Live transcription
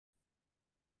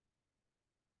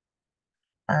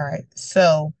All right.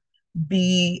 So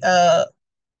be oh,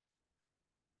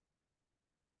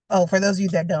 for those of you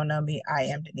that don't know me, I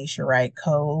am Denisha Wright,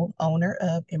 co-owner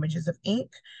of Images of Ink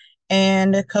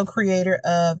and co-creator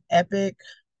of Epic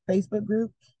Facebook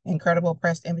group, Incredible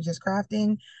Pressed Images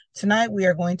Crafting. Tonight we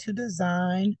are going to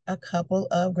design a couple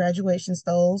of graduation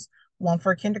stoles, one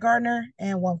for a kindergartner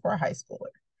and one for a high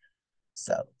schooler.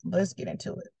 So let's get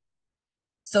into it.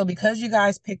 So because you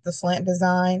guys picked the slant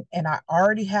design and I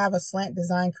already have a slant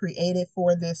design created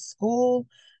for this school,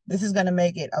 this is going to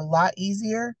make it a lot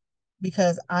easier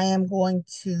because I am going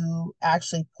to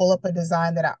actually pull up a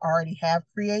design that I already have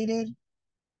created.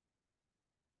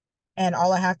 And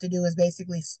all I have to do is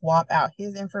basically swap out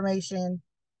his information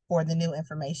for the new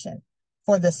information.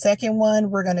 For the second one,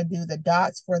 we're going to do the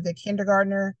dots for the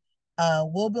kindergartner.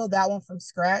 We'll build that one from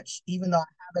scratch, even though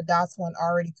I have a dots one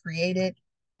already created.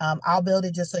 I'll build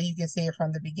it just so you can see it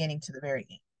from the beginning to the very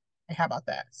end. And how about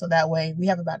that? So that way we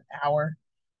have about an hour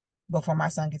before my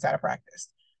son gets out of practice.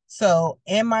 So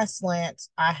in my slant,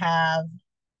 I have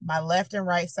my left and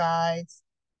right sides,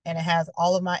 and it has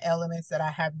all of my elements that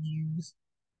I have used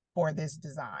for this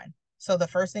design. So the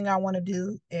first thing I want to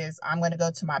do is I'm going to go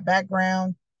to my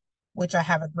background, which I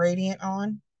have a gradient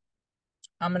on.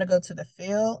 I'm going to go to the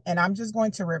fill and I'm just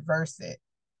going to reverse it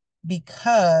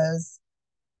because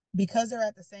they're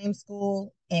at the same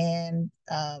school and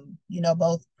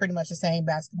both pretty much the same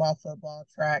basketball, football,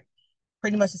 track,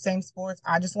 pretty much the same sports.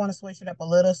 I just want to switch it up a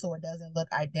little so it doesn't look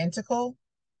identical.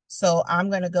 So I'm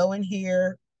going to go in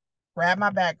here, grab my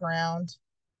background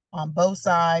on both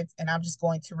sides, and I'm just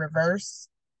going to reverse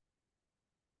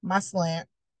my slant,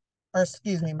 or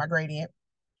excuse me, my gradient.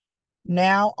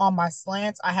 Now on my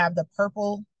slants, I have the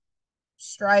purple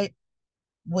stripe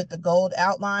with the gold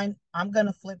outline. I'm going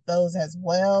to flip those as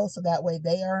well, so that way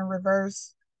they are in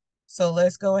reverse. So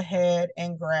let's go ahead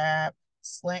and grab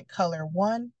slant color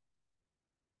 1.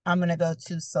 I'm going to go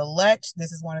to select.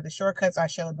 This is one of the shortcuts I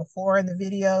showed before in the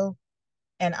video.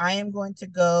 And I am going to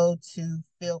go to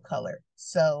fill color.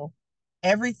 So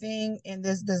everything in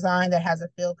this design that has a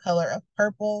fill color of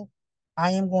purple,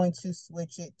 I am going to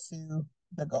switch it to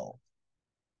the gold.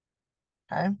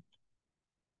 Okay.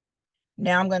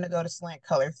 Now I'm going to go to slant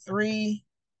color 3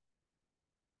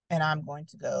 and I'm going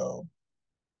to go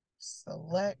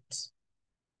select,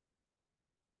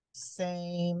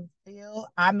 same fill.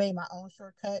 I made my own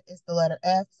shortcut. It's the letter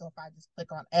F. So if I just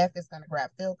click on F, it's going to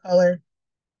grab fill color.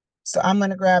 So I'm going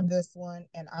to grab this one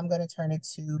and I'm going to turn it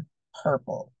to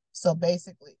purple. So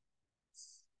basically,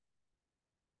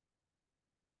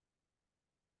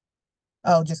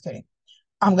 oh, just kidding.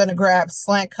 I'm going to grab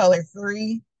slant color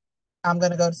 3. I'm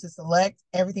going to go to select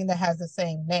everything that has the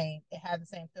same name. It has the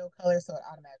same fill color, so it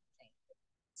automatically changes.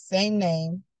 Same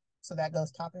name, so that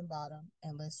goes top and bottom,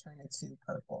 and let's turn it to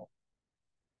purple.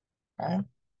 Okay.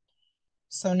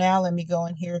 So now let me go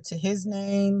in here to his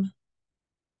name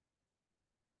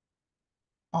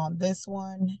on this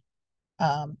one.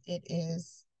 It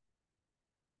is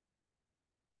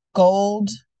gold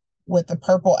with the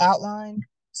purple outline.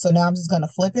 So now I'm just going to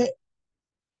flip it.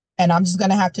 And I'm just going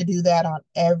to have to do that on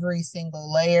every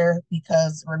single layer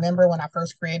because remember when I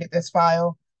first created this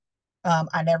file,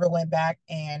 I never went back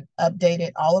and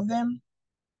updated all of them.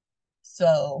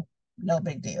 So no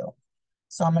big deal.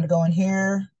 So I'm going to go in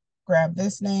here, grab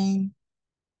this name.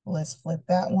 Let's flip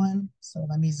that one. So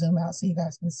let me zoom out so you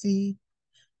guys can see.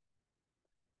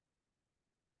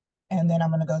 And then I'm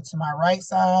going to go to my right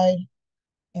side.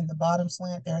 In the bottom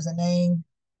slant, there's a name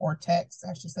or text,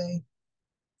 I should say.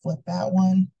 Flip that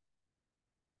one.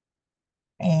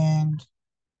 And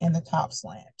in the top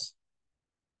slant,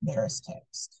 there's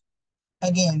text.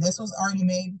 Again, this was already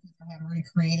made because I had already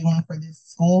created one for this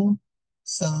school.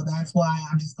 So that's why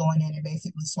I'm just going in and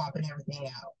basically swapping everything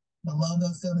out. The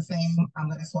logo's still the same. I'm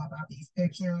going to swap out these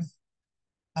pictures.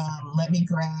 Let me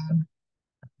grab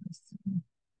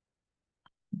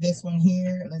this one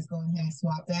here. Let's go ahead and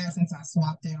swap that since I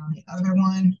swapped it on the other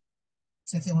one.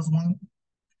 Since it was one,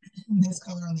 this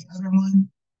color on the other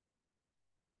one.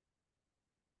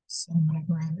 So I'm going to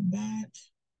grab it back.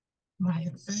 My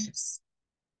effects,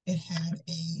 it had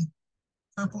a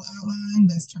purple outline.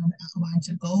 Let's turn the outline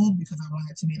to gold because I want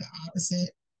it to be the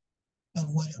opposite of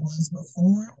what it was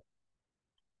before.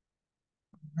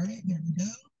 All right, there we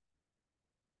go.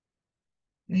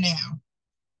 Now,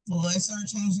 let's start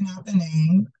changing out the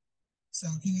name. So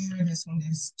here, this one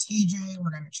is TJ. We're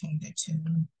going to change it to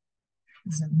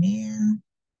Zamir.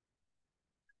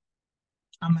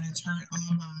 I'm going to turn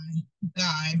on my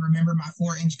guide. Remember my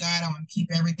 4-inch guide. I want to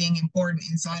keep everything important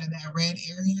inside of that red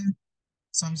area.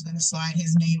 So I'm just going to slide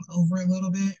his name over a little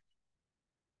bit.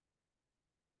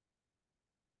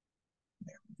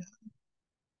 There we go.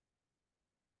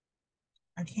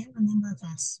 I can't remember if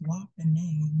I swapped the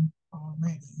name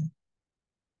already.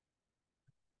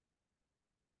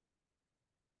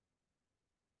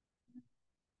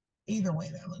 Either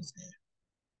way, that looks good.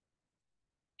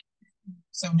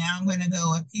 So now I'm going to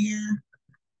go up here.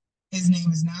 His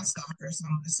name is not Stalker, so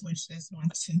I'm going to switch this one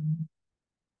to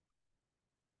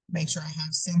make sure I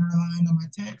have center aligned on my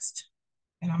text.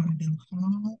 And I'm going to do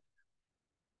home.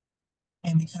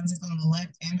 And because it's on the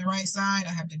left and the right side,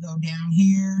 I have to go down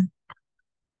here,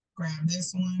 grab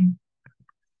this one,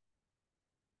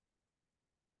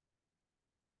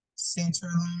 center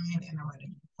line, and I'm going to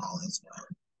do Paul as well.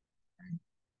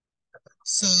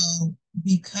 So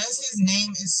because his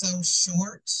name is so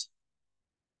short,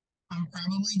 I'm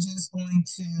probably just going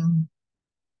to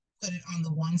put it on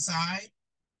the one side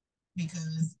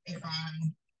because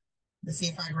let's see,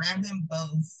 if I grab them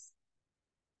both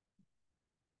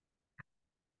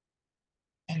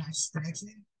and I stretch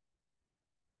it,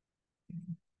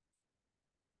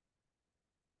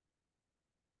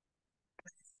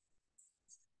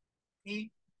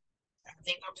 see, I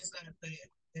think I'm just going to put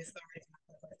it this side and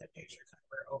I put the picture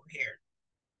cover over here.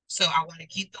 So I want to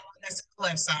keep the one that's on the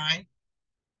left side.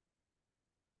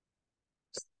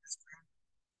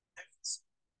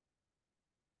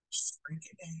 Shrink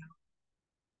it down.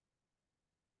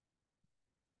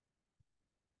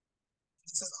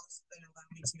 This is also going to allow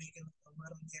me to make it look a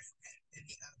little different than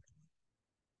the other one.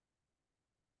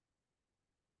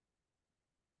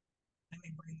 Let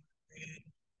me bring my red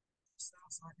so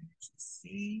I can actually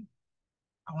see.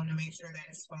 I want to make sure that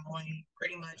it's falling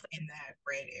pretty much in that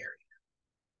red area.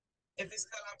 If it's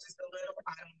cut off just a little,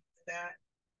 I don't do that.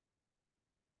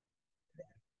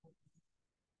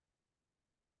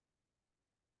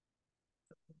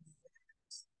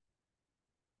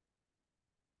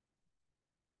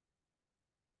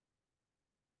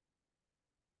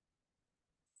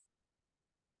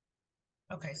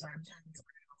 Okay, so I'm turning this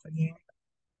off again.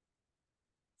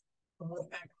 But what's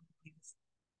back on these?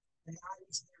 And now I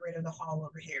need to get rid of the hole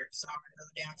over here. So I'm going to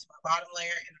go down to my bottom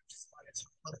layer and I'm just going to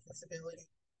toggle the visibility.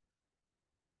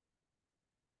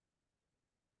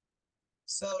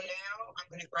 So now I'm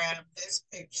going to grab this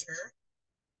picture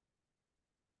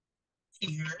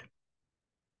here.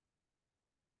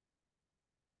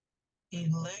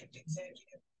 Elect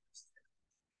executive.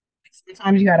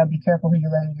 Sometimes you got to be careful who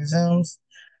you're letting your Zooms.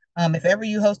 If ever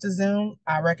you host a Zoom,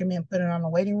 I recommend putting it on the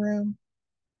waiting room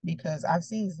because I've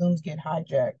seen Zooms get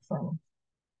hijacked from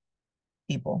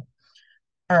people.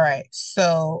 All right,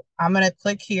 so I'm going to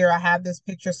click here. I have this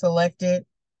picture selected.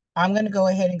 I'm going to go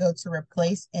ahead and go to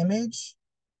replace image.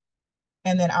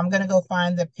 And then I'm going to go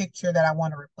find the picture that I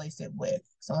want to replace it with.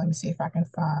 So let me see if I can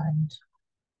find.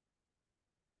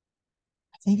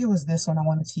 I think it was this one I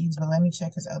wanted to use, but let me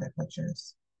check his other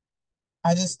pictures.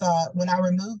 I just thought when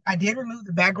I did remove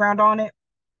the background on it,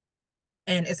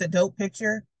 and it's a dope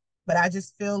picture, but I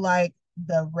just feel like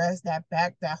the rest,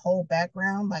 that whole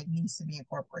background, like needs to be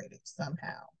incorporated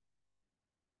somehow.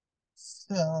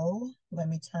 So let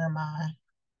me turn my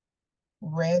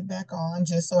red back on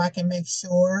just so I can make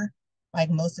sure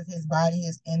like most of his body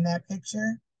is in that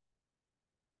picture.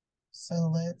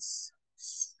 So let's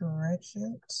stretch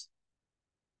it.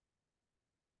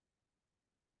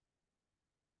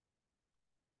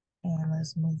 And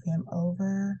let's move him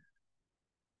over.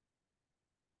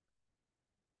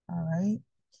 All right.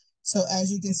 So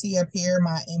as you can see up here,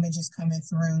 my image is coming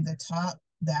through the top.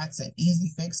 That's an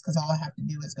easy fix because all I have to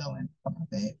do is go and crop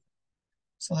it.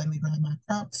 So let me grab my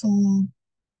crop tool,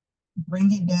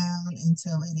 bring it down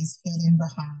until it is hidden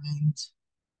behind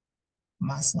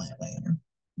my slant layer.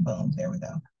 Boom, there we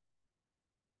go.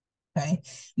 Okay.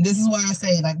 This is why I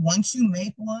say, like, once you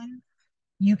make one,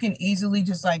 you can easily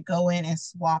just like go in and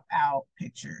swap out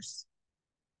pictures.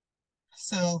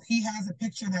 So he has a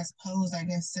picture that's posed, I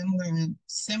guess,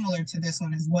 similar to this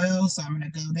one as well. So I'm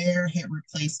going to go there, hit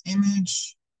replace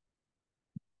image.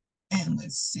 And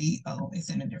let's see. Oh, it's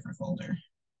in a different folder.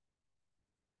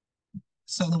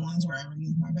 So the ones where I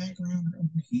remove my background are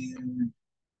over here.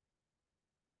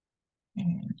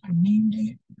 And I named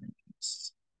it.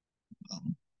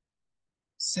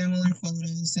 Similar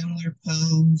photos, similar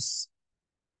pose.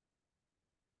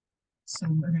 So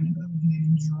we're going to go ahead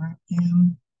and drop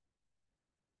him.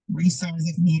 Resize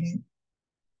if needed.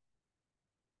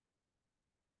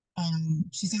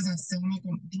 She says I sound like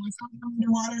I'm doing something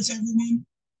underwater to everyone.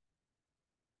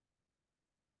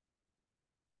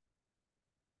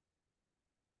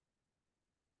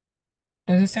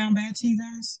 Does it sound bad to you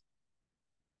guys?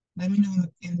 Let me know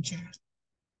in the chat.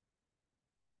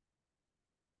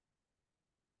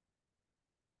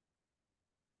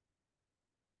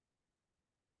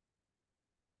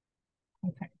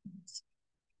 Okay.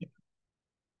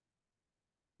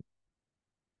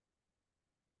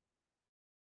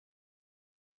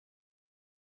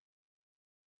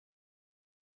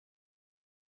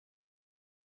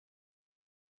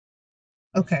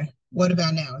 Okay, what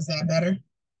about now? Is that better?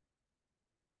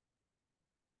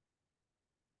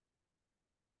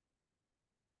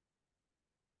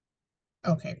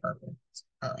 Okay, perfect.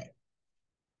 All right.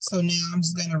 So now I'm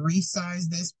just going to resize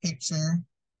this picture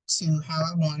to how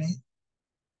I want it,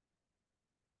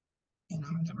 and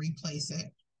I'm going to replace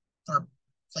it or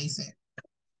place it.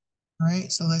 All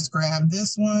right, so let's grab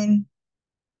this one,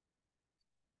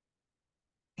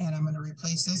 and I'm going to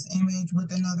replace this image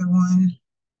with another one.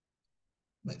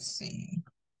 Let's see.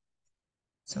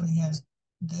 So he has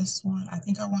this one. I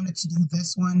think I wanted to do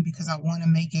this one because I want to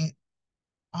make it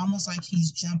almost like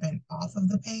he's jumping off of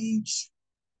the page.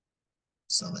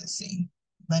 So let's see.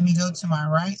 Let me go to my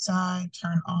right side,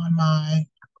 turn on my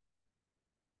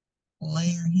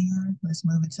layer here. Let's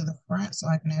move it to the front so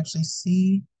I can actually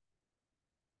see.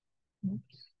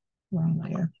 Oops, wrong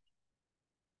layer.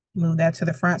 Move that to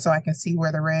the front so I can see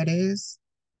where the red is.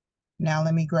 Now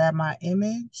let me grab my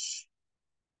image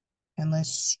and let's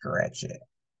stretch it.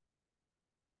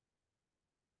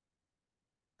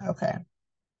 Okay.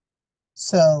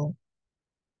 So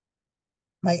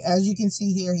like as you can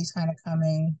see here, he's kind of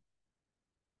coming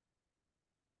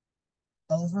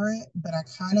over it, but I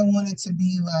kind of want it to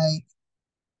be like,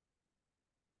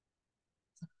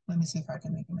 let me see if I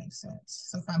can make it make sense.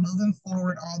 So if I move him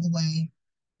forward all the way,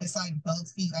 it's like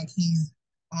both feet, like he's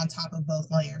on top of both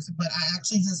layers. But I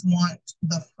actually just want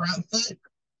the front foot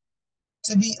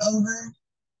to be over.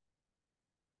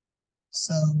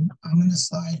 So I'm going to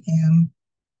slide him.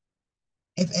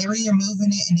 If ever you're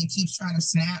moving it and it keeps trying to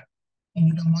snap and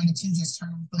you don't want it to, just turn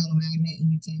off the little magnet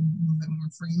and you can move it more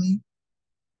freely.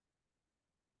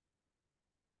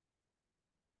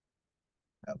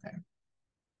 Okay.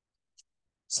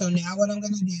 So now what I'm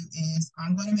going to do is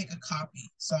I'm going to make a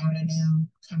copy. So I'm going to do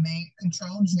Command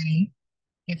Control J.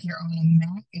 If you're on a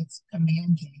Mac, it's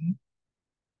Command J.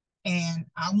 And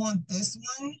I want this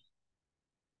one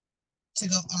to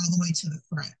go all the way to the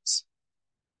front,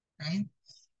 right?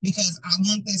 Because I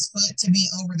want this foot to be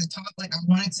over the top. Like I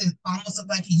want it to almost look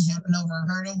like he's jumping over a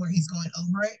hurdle where he's going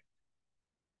over it.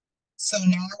 So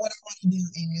now what I want to do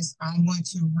is I'm going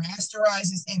to rasterize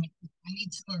this image. I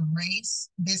need to erase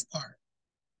this part.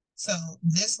 So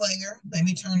this layer, let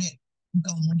me turn it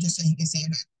gold just so you can see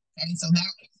it. Okay, so that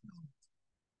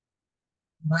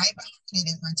right behind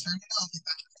it, if I turn it off, if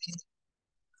I hide it,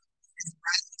 it's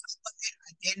right on top of it.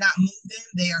 I did not move them.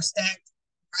 They are stacked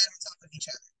right on top of each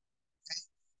other. Okay,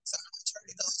 so I'm going to turn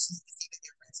it gold so you can see the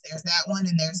difference. There's that one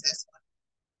and there's this one.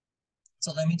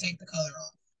 So let me take the color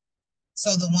off.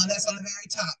 So the one that's on the very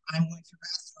top, I'm going to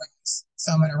rasterize.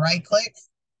 So I'm going to right click,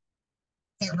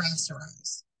 hit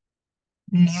rasterize.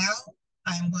 Now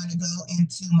I'm going to go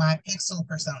into my pixel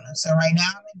persona. So right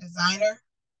now I'm in designer.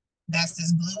 That's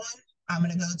this blue one. I'm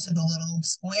going to go to the little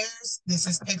squares. This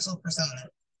is pixel persona.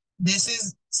 This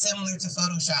is similar to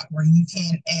Photoshop where you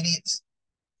can edit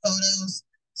photos.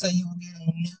 So you will get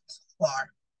a new toolbar.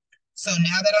 So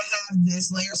now that I have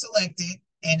this layer selected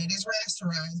and it is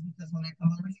rasterized because when I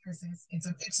come over here, since it's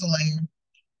a pixel layer,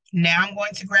 now I'm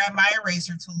going to grab my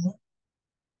eraser tool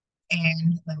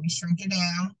and let me shrink it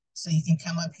down so you can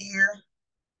come up here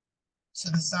to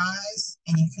the size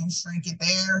and you can shrink it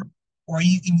there, or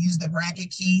you can use the bracket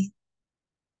key,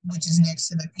 which is next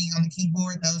to the P on the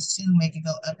keyboard. Those two make it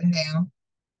go up and down.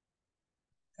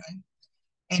 Okay.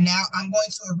 And now I'm going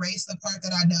to erase the part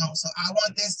that I don't. So I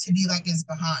want this to be like it's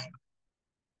behind.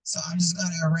 So I'm just going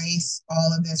to erase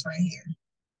all of this right here.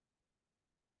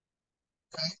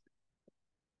 Okay.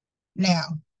 Now,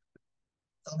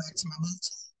 go back to my move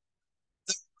tool.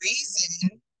 The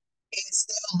reason it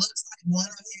still looks like one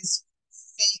of his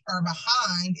feet are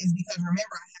behind is because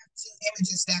remember, I have two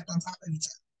images stacked on top of each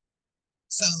other.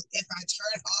 So if I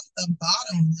turn off the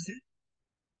bottom one,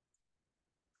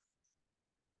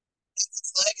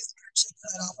 his leg is actually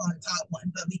cut off on the top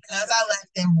one. But because I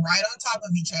left them right on top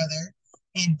of each other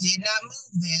and did not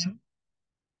move them,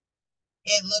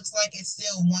 it looks like it's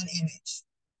still one image.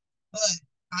 But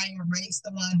I erased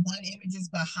the one image is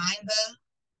behind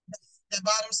the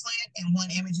bottom slant and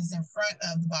one image is in front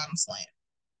of the bottom slant.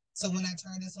 So when I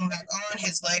turn this one back on,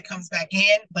 his leg comes back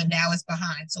in, but now it's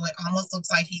behind. So it almost looks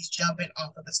like he's jumping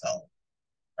off of the stone,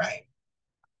 right?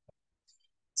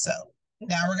 So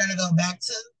now we're going to go back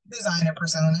to designer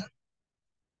persona,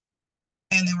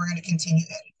 and then we're going to continue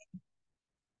editing.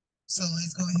 So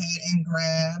let's go ahead and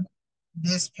grab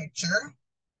this picture.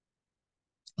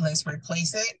 Let's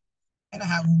replace it. And I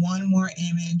have one more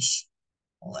image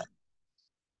left.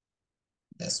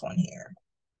 This one here.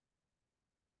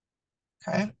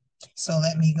 Okay. So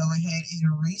let me go ahead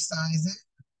and resize it.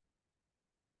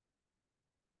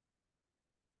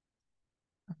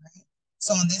 All right.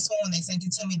 So on this one, when they sent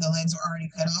it to me, the legs were already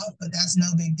cut off, but that's no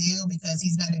big deal because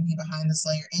he's going to be behind this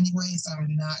layer anyway, so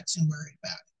I'm not too worried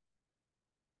about it.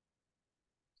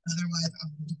 Otherwise, I'm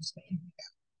going to just fade it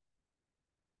out.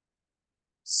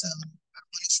 So I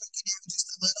want to shrink it down just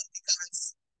a little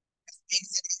because as big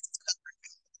as it is, it's covering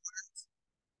all the corners,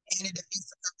 and it defeats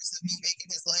the purpose of me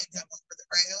making his leg jump over the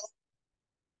rail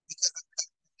because I'm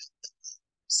covering the leg.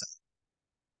 So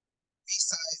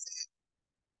resize it,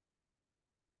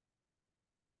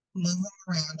 move him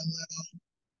around a little.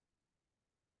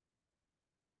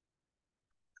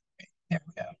 There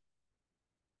we go.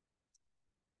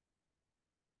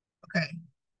 Okay,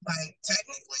 like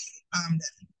technically, I'm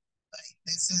done. Like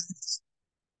this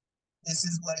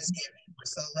is what it's given.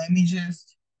 So let me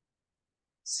just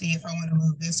see if I want to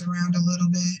move this around a little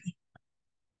bit.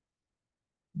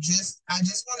 I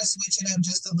just want to switch it up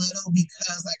just a little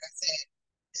because, like I said,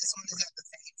 this one is at the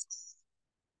same tool.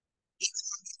 Even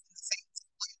though I'm using the same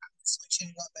tool, I'm switching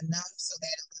it up enough so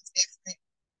that it looks different.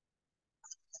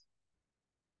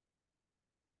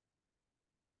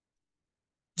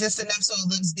 Just enough so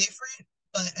it looks different.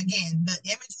 But again, the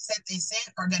images that they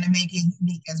sent are going to make it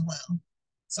unique as well.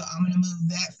 So I'm going to move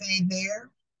that fade there.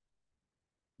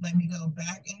 Let me go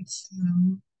back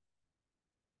into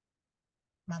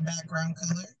my background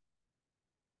color.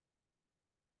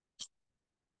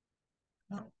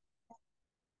 Oh,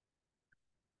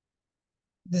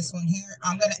 this one here,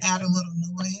 I'm going to add a little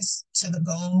noise to the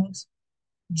gold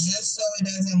just so it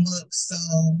doesn't look so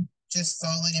just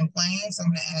solid and plain. So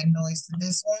I'm going to add noise to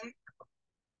this one.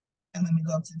 And let me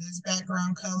go to this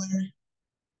background color.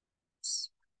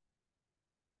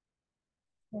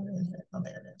 Where is it? Oh,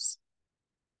 there it is.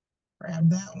 Grab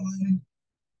that one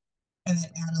and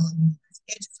then add a little noise.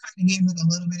 It just kind of gives it a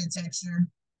little bit of texture.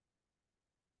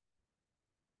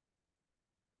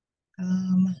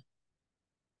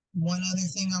 One other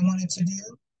thing I wanted to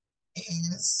do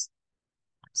is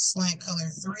slant color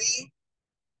 3.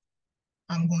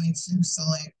 I'm going to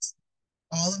select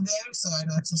all of them. So I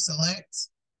go to select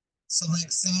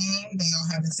same. They all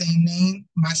have the same name.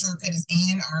 My shortcut is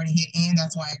N. I already hit N.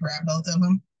 That's why I grabbed both of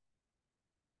them.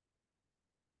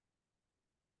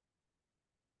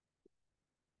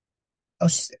 Oh,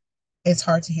 it's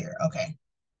hard to hear. Okay.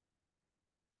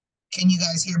 Can you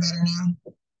guys hear better now?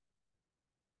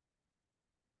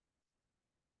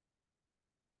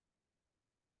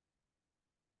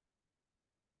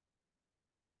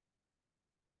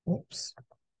 Oops.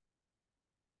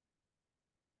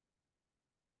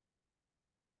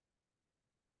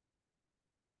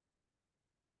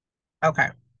 Okay.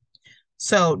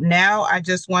 So now I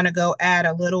just want to go add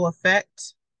a little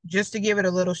effect just to give it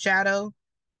a little shadow.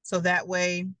 So that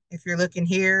way, if you're looking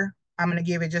here, I'm going to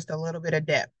give it just a little bit of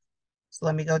depth. So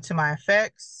let me go to my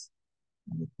effects.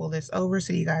 Let me pull this over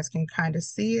so you guys can kind of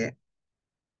see it.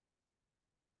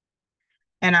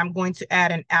 And I'm going to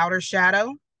add an outer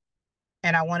shadow.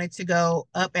 And I want it to go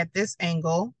up at this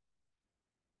angle.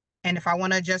 And if I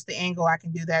want to adjust the angle, I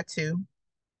can do that too.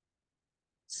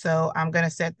 So I'm going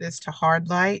to set this to hard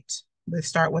light. Let's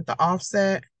start with the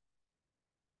offset.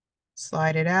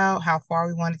 Slide it out, how far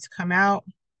we want it to come out.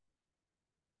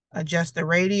 Adjust the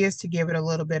radius to give it a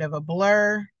little bit of a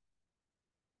blur.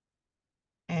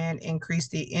 And increase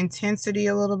the intensity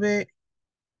a little bit.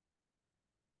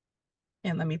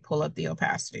 And let me pull up the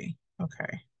opacity.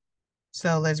 Okay.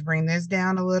 So let's bring this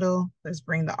down a little. Let's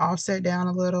bring the offset down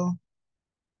a little.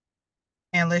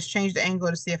 And let's change the angle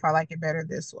to see if I like it better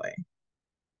this way.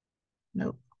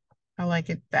 Nope. I like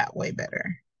it that way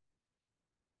better.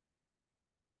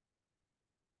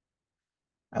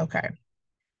 Okay.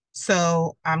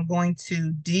 So I'm going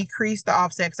to decrease the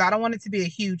offset because I don't want it to be a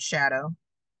huge shadow.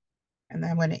 And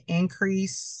then I'm going to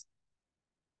increase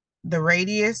the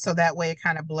radius so that way it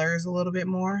kind of blurs a little bit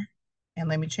more. And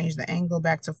let me change the angle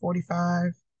back to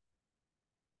 45.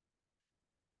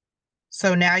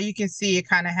 So now you can see it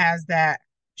kind of has that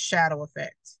shadow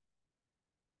effect.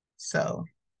 So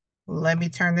let me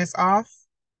turn this off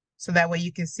so that way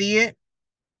you can see it.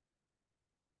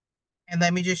 And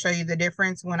let me just show you the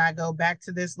difference when I go back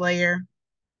to this layer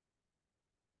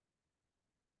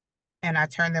and I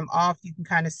turn them off, you can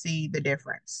kind of see the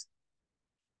difference.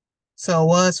 So it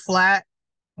was flat.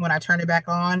 When I turn it back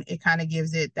on, it kind of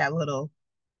gives it that little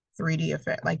 3D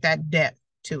effect, like that depth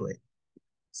to it.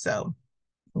 So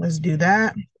let's do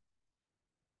that.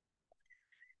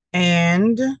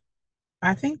 And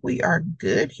I think we are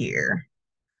good here.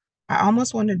 I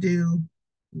almost want to do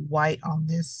white on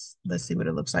this. Let's see what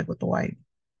it looks like with the white.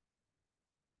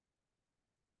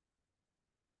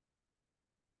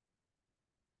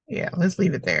 Yeah, let's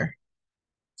leave it there.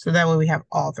 So that way we have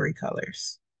all 3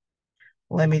 colors.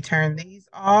 Let me turn these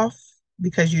off.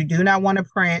 because you do not want to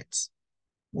print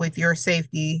with your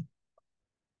safety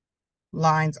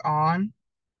lines on.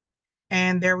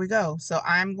 And there we go. So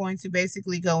I'm going to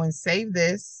basically go and save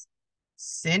this,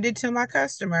 send it to my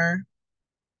customer,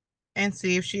 and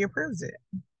see if she approves it.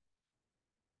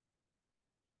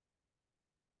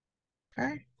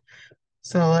 Okay.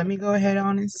 So let me go ahead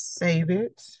on and save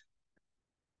it.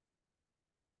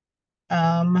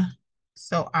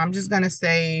 So I'm just gonna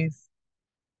save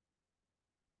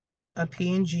a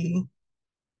PNG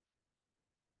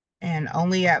and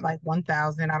only at like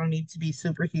 1,000. I don't need to be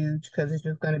super huge because it's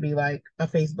just gonna be like a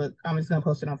Facebook. I'm just gonna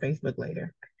post it on Facebook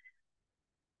later.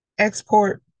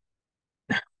 Export.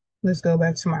 Let's go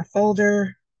back to my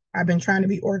folder. I've been trying to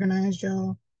be organized,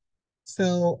 y'all.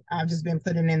 So I've just been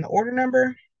putting in the order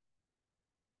number.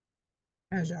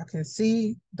 As y'all can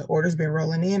see, the order's been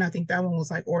rolling in. I think that one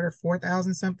was like order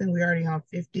 4,000 something. We already on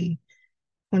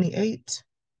 5028.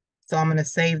 So I'm gonna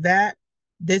save that.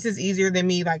 This is easier than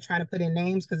me like trying to put in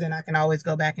names because then I can always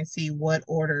go back and see what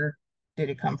order did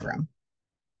it come from.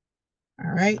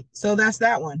 All right, so that's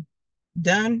that one.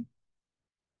 Done,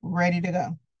 ready to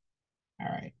go. All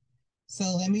right.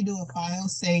 So let me do a file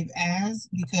save as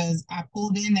because I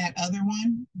pulled in that other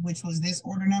one, which was this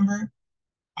order number.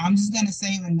 I'm just gonna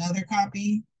save another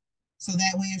copy. So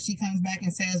that way if she comes back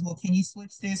and says, well, can you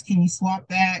switch this? Can you swap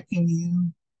that? Can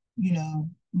you know,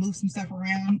 move some stuff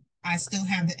around? I still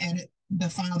have the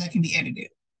file that can be edited.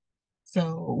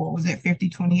 So what was it,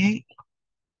 5028?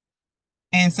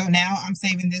 And so now I'm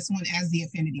saving this one as the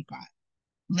affinity file.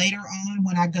 Later on,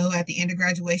 when I go at the end of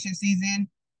graduation season,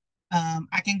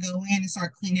 I can go in and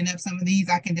start cleaning up some of these.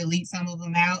 I can delete some of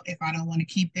them out if I don't want to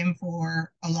keep them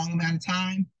for a long amount of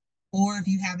time. Or if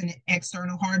you have an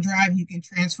external hard drive, you can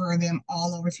transfer them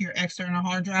all over to your external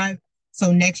hard drive.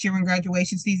 So next year when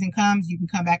graduation season comes, you can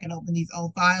come back and open these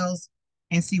old files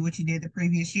and see what you did the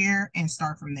previous year and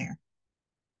start from there.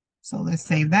 So let's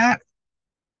save that.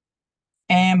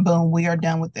 And boom, we are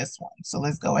done with this one. So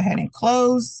let's go ahead and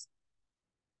close.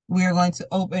 We are going to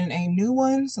open a new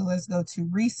one. So let's go to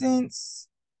recents.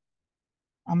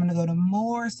 I'm going to go to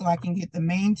more so I can get the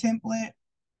main template.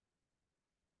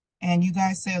 And you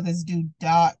guys said let's do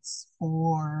dots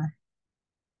for,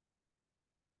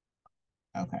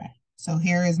 okay. So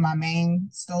here is my main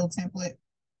stole template.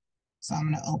 So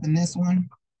I'm going to open this one.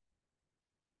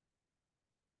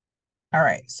 All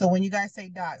right. So when you guys say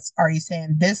dots, are you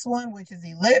saying this one, which is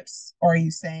ellipse, or are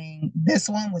you saying this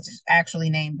one, which is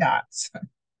actually named dots?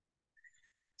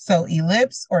 So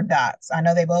ellipse or dots? I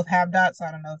know they both have dots. So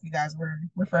I don't know if you guys were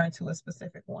referring to a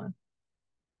specific one.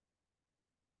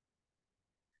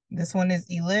 This one is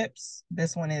ellipse.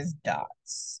 This one is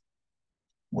dots.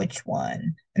 Which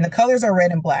one? And the colors are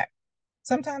red and black.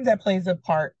 Sometimes that plays a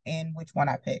part in which one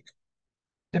I pick,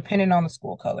 depending on the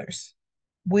school colors.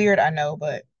 Weird, I know,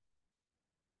 but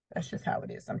that's just how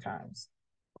it is sometimes.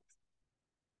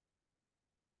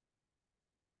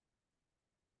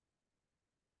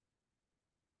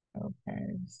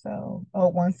 Okay, so, oh,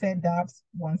 one said dots,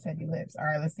 one said ellipse. All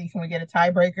right, let's see. Can we get a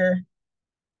tiebreaker?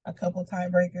 A couple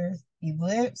tiebreakers.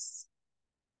 Ellipse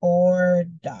or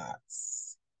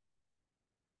dots?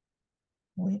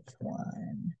 Which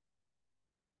one?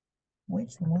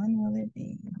 Which one will it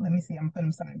be? Let me see. I'm putting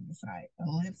them side by side.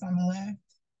 Ellipse on the left,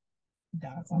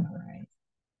 dots on the right.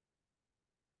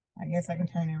 I guess I can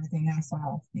turn everything else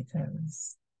off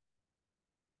because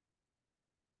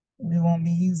we won't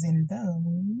be using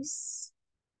those.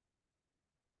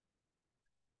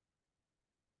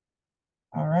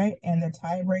 All right, and the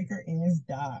tiebreaker is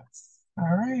dots.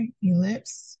 All right,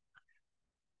 ellipse.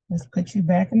 Let's put you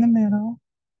back in the middle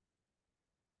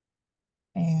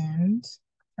and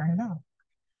turn it off.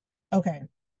 Okay,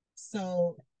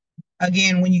 so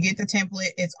again, when you get the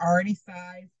template, it's already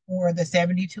sized for the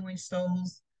 72-inch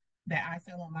stoles that I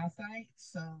sell on my site.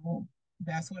 So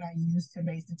that's what I use to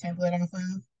base the template off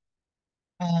of.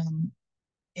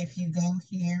 If you go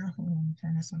here, let me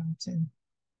turn this one on too.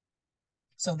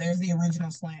 So there's the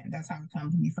original slant. That's how it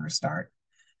comes when you first start.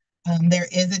 There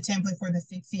is a template for the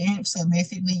 60-inch. So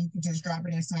basically you can just drop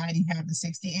it inside. You have the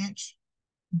 60-inch.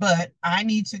 But I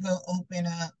need to go open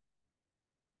up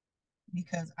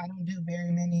because I don't do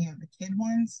very many of the kid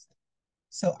ones.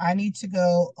 So I need to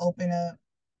go open up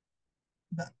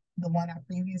the one I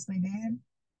previously did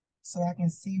so I can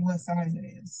see what size it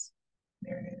is.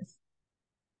 There it is.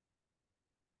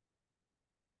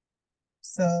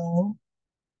 So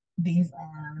these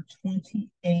are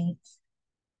 28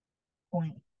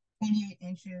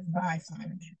 inches by 5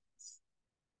 inches.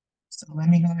 So let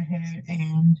me go ahead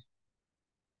and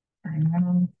turn that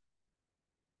on,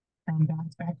 turn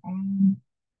dots back on.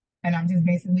 And I'm just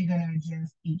basically gonna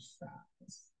adjust each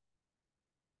size.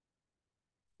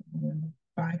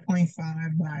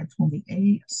 5.5 by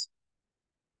 28.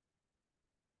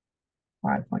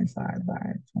 5.5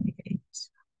 by 28.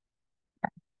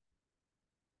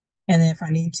 And then if I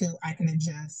need to, I can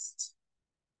adjust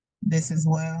this as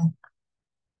well.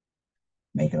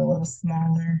 Make it a little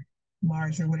smaller,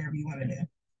 larger, whatever you want to do.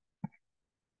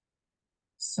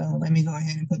 So let me go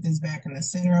ahead and put this back in the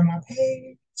center of my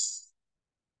page.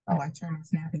 Oh, I turned my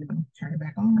snapping and turn it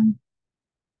back on.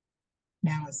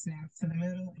 Now it snaps to the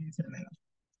middle and to the middle.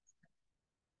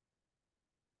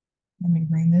 Let me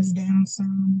bring this down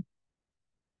some.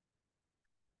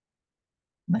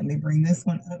 Let me bring this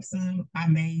one up some. I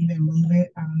may even move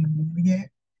it. I don't know yet.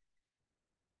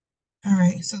 All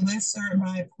right, so let's start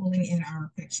by pulling in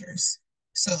our pictures.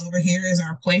 So over here is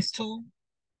our place tool.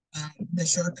 The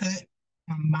shortcut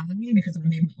on mine, because I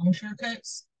made my own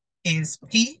shortcuts, is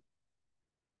P.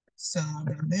 So I'll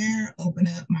go there, open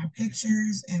up my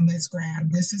pictures, and let's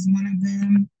grab, this is one of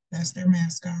them. That's their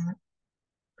mascot.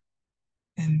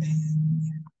 And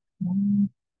then 1,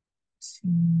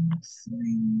 2,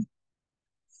 3,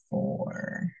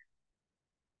 4.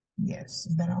 Yes,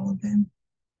 is that all of them?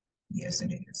 Yes,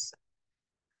 it is.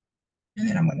 And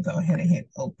then I'm going to go ahead and hit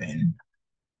open.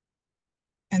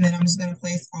 And then I'm just going to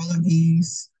place all of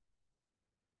these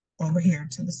over here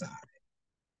to the side.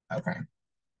 Okay.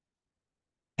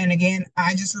 And again,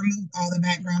 I just removed all the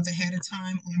backgrounds ahead of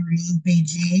time on remove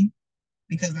BG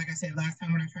because like I said, last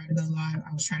time when I tried to go live,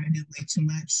 I was trying to do way too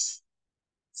much.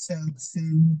 So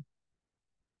to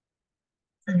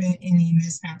prevent any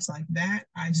mishaps like that,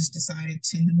 I just decided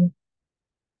to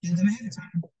do them ahead of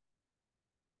time.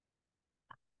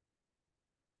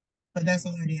 But that's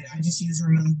all I did. I just used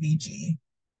remove BG.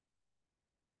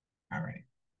 All right.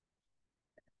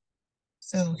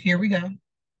 So here we go.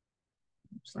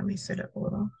 So let me sit up a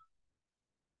little.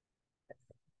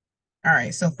 All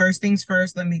right, so first things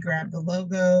first, let me grab the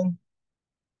logo,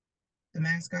 the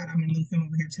mascot. I'm gonna move him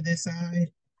over here to this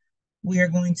side. We are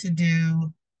going to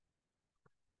do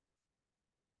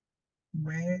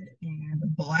red and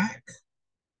black.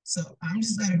 So I'm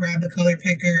just gonna grab the color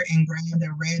picker and grab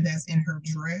the red that's in her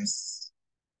dress.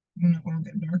 I'm gonna go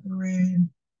with darker red,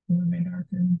 a little bit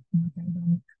darker, not that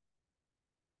dark.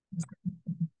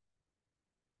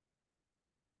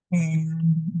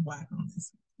 And black on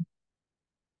this.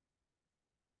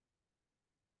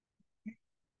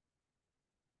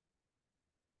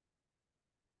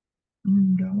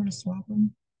 Do I want to swap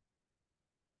them?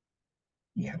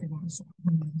 Yeah, I think I want to swap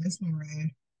them. This one red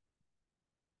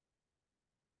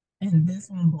and this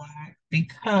one black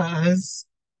because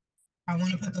I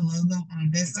want to put the logo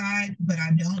on this side, but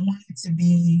I don't want it to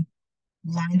be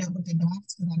lined up with the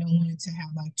dots because I don't want it to have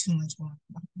like too much going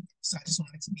on. So I just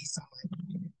want it to be solid.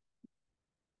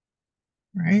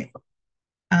 Right.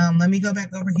 Let me go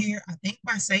back over here. I think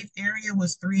my safe area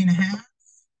was 3.5.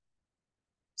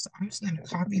 So I'm just going to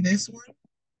copy this one.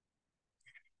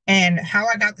 And how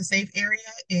I got the safe area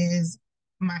is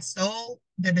my stole,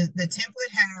 the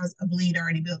template has a bleed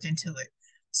already built into it.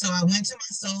 So I went to my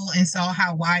stole and saw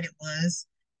how wide it was.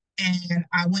 And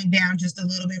I went down just a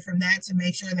little bit from that to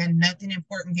make sure that nothing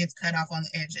important gets cut off on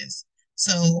the edges.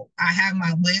 So I have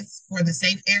my width for the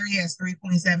safe area as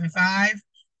 3.75.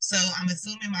 So I'm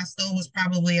assuming my stole was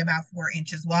probably about 4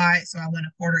 inches wide. So I went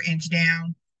a 1/4 inch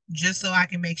down just so I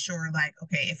can make sure, like,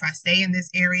 okay, if I stay in this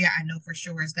area, I know for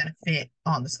sure it's going to fit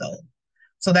on the stove.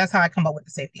 So that's how I come up with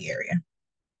the safety area.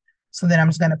 So then I'm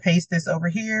just going to paste this over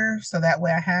here so that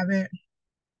way I have it.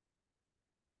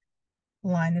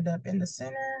 Line it up in the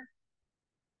center.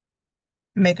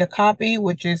 Make a copy,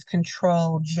 which is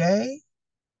Control J,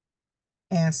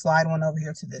 and slide one over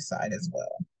here to this side as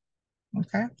well.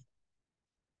 Okay.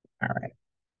 All right.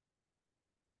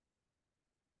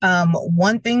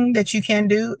 One thing that you can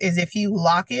do is if you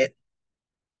lock it,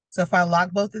 so if I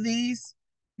lock both of these,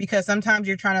 because sometimes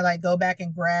you're trying to like go back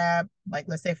and grab, like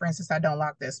let's say for instance, I don't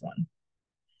lock this one,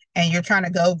 and you're trying to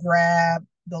go grab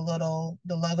the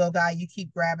logo guy, you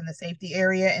keep grabbing the safety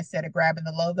area instead of grabbing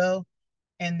the logo,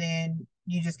 and then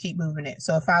you just keep moving it.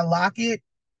 So if I lock it,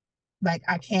 like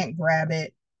I can't grab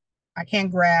it, I can't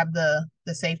grab the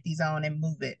safety zone and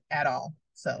move it at all.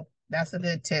 So that's a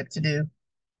good tip to do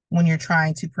when you're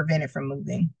trying to prevent it from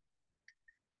moving.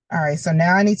 All right, so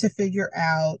now I need to figure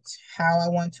out how I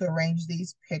want to arrange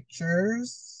these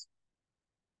pictures.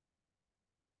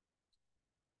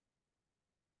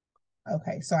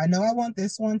 Okay, so I know I want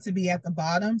this one to be at the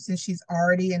bottom since she's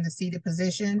already in the seated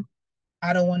position.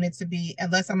 I don't want it to be,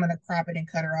 unless I'm gonna crop it and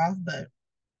cut her off, but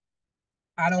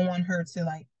I don't want her to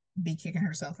like be kicking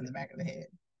herself in the back of the head.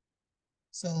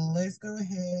 So let's go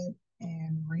ahead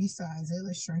and resize it.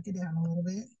 Let's shrink it down a little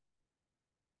bit.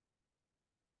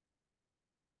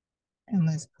 And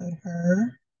let's put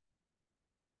her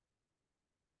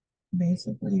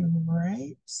basically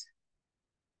right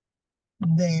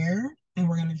there. And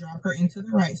we're going to drop her into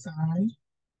the right side.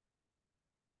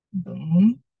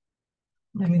 Boom.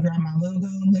 Let me grab my logo.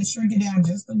 Let's shrink it down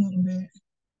just a little bit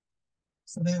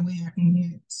so that way I can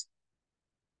get.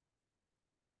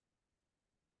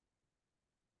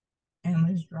 And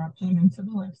let's drop him into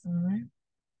the left side.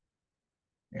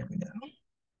 There we go.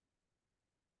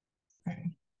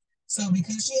 Okay. So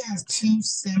because she has two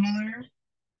similar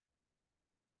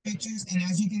pictures, and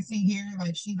as you can see here,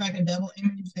 like she's like a double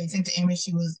image. They sent the image,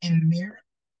 she was in the mirror,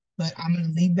 but I'm gonna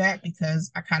leave that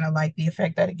because I kind of like the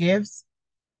effect that it gives.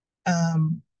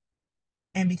 And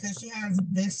because she has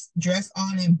this dress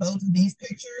on in both of these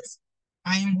pictures,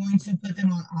 I am going to put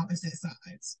them on opposite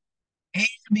sides. And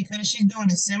because she's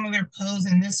doing a similar pose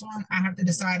in this one, I have to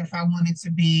decide if I want it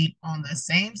to be on the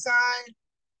same side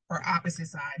or opposite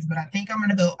sides. But I think I'm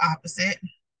gonna go opposite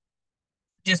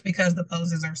just because the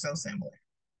poses are so similar.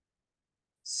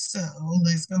 So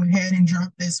let's go ahead and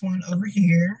drop this one over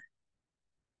here.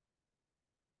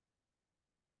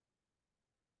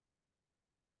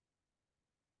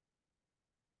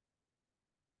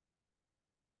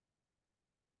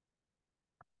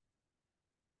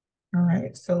 All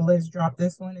right, so let's drop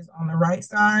this one is on the right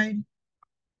side,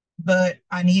 but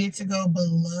I need it to go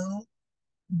below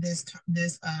this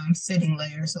sitting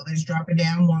layer. So let's drop it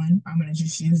down one. I'm gonna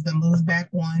just use the move back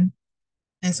one.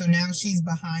 And so now she's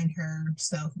behind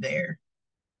herself there.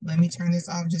 Let me turn this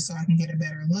off just so I can get a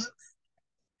better look.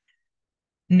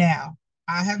 Now,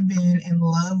 I have been in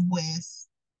love with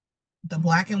the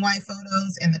black and white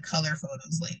photos and the color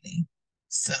photos lately.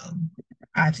 So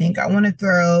I think I want to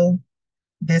throw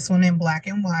this one in black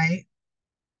and white.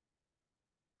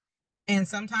 And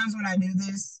sometimes when I do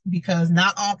this, because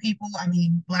not all people, I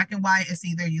mean, black and white, it's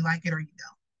either you like it or you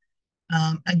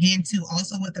don't. Again, too,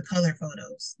 also with the color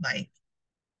photos, like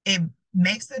it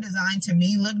makes the design to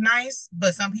me look nice,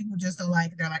 but some people just don't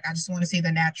like it. They're like, I just want to see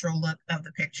the natural look of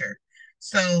the picture.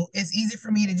 So it's easy for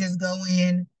me to just go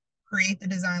in, create the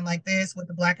design like this with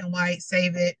the black and white,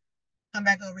 save it, come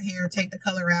back over here, take the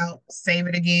color out, save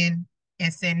it again,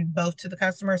 and send both to the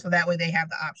customer so that way they have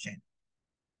the option.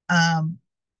 Um,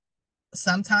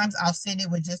 Sometimes I'll send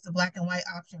it with just the black and white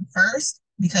option first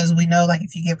because we know like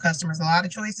if you give customers a lot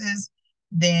of choices,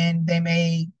 then they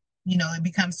may, it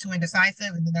becomes too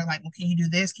indecisive and then they're like, well, can you do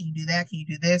this? Can you do that? Can you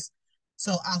do this?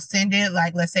 So I'll send it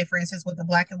like, let's say for instance, with the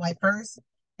black and white first.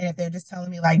 And if they're just telling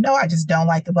me like, no, I just don't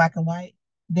like the black and white,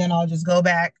 then I'll just go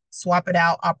back, swap it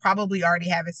out. I'll probably already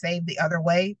have it saved the other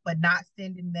way, but not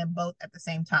sending them both at the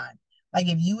same time. Like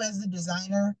if you as the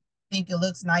designer think it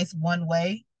looks nice one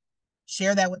way,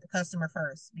 share that with the customer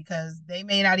first because they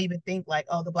may not even think like,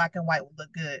 oh, the black and white will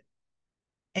look good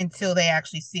until they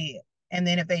actually see it. And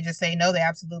then if they just say no, they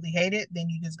absolutely hate it, then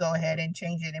you just go ahead and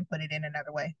change it and put it in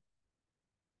another way.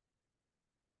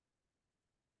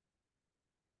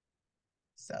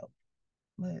 So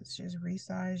let's just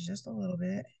resize just a little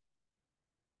bit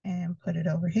and put it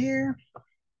over here.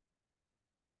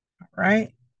 All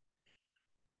right.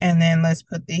 And then let's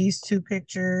put these two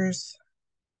pictures.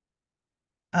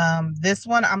 This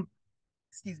one, I'm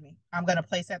going to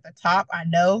place at the top. I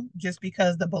know just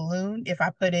because the balloon, if I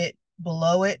put it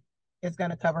below it, it's going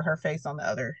to cover her face on the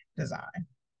other design.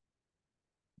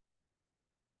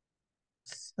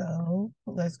 So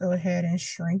let's go ahead and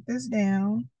shrink this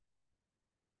down.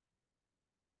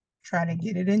 Try to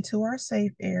get it into our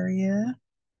safe area.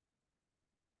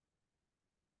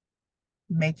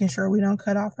 Making sure we don't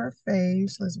cut off her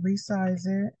face. Let's resize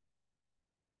it.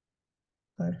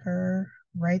 Put her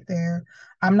right there.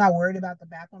 I'm not worried about the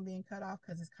back one being cut off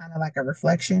because it's kind of like a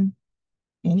reflection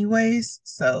anyways.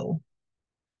 So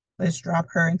let's drop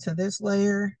her into this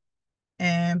layer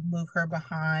and move her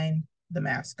behind the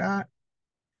mascot.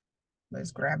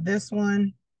 Let's grab this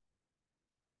one.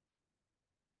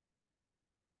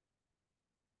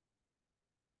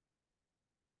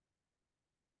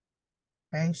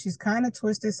 Okay, she's kind of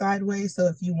twisted sideways. So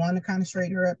if you want to kind of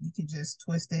straighten her up, you can just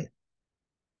twist it,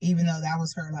 even though that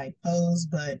was her like pose,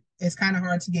 but it's kind of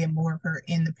hard to get more of her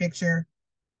in the picture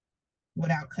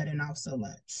without cutting off so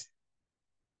much.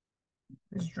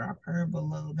 Just drop her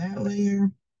below that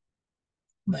layer.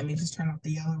 Let me just turn off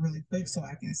the yellow really quick so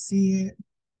I can see it.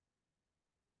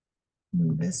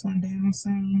 Move this one down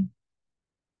some.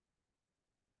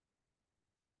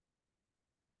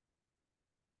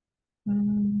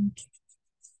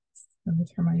 Let me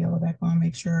turn my yellow back on,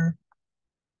 make sure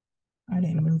I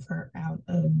didn't move her out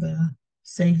of the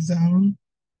safe zone.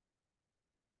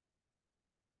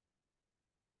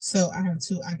 So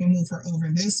I can move her over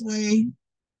this way,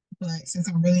 But since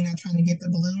I'm really not trying to get the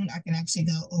balloon, I can actually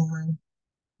go over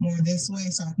more this way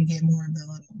so I can get more of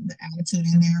the attitude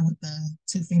in there with the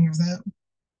two fingers up.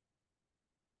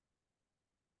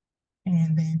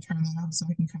 And then turn that off so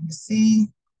I can kind of see.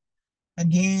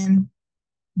 Again,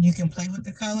 you can play with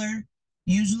the color.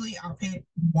 Usually I'll pick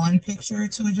one picture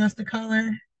to adjust the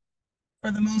color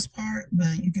for the most part,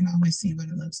 but you can always see what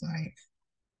it looks like.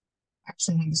 I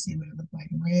actually want to see what it looks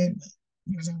like in red, but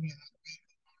there's already a lot of red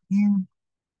here.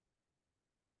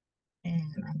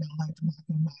 And I don't like the black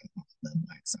and white on the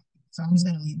black side. So I'm just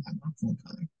gonna leave that one full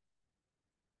color.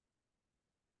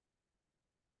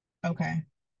 Okay.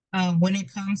 When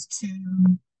it comes to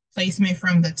placement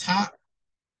from the top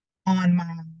on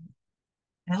my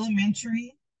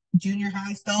elementary, junior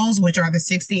high stoles, which are the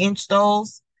 60-inch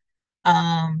stoles,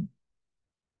 um,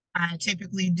 I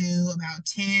typically do about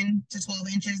 10 to 12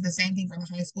 inches. The same thing for the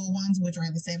high school ones, which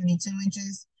are the 72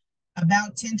 inches.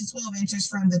 About 10 to 12 inches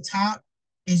from the top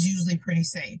is usually pretty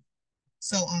safe.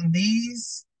 So on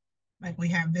these, like we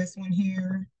have this one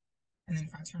here, and then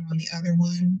if I turn on the other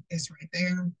one, it's right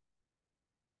there.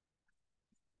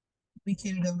 We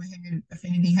can go ahead,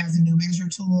 Affinity has a new measure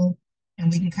tool,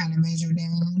 and we can kind of measure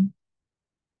down.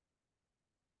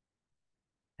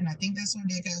 And I think this one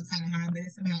did go kind of high, but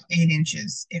it's about 8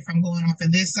 inches. If I'm going off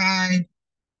of this side,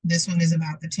 this one is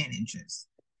about the 10 inches.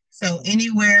 So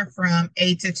anywhere from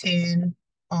 8 to 10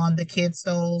 on the kid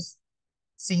stoles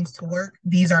seems to work.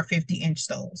 These are 50-inch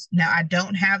stoles. Now, I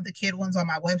don't have the kid ones on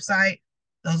my website.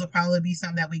 Those will probably be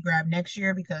some that we grab next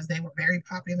year because they were very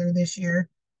popular this year.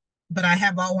 But I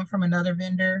have bought one from another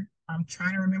vendor. I'm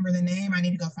trying to remember the name. I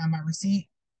need to go find my receipt.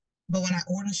 But when I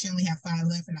ordered, she only had 5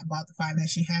 left, and I bought the 5 that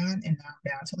she had, and now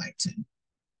I'm down to like 2.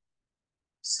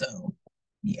 So,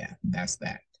 yeah, that's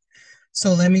that.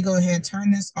 So let me go ahead and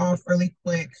turn this off really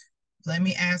quick. Let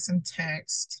me add some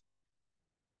text.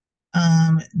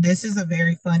 This is a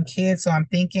very fun kid, so I'm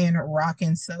thinking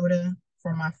Rockin' Soda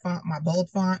for my font, my bold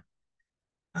font.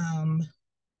 Um,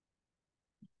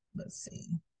 let's see.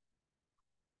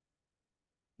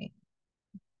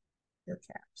 Your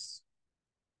caps.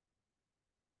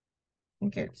 I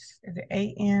think is it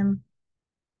A-M-E-Y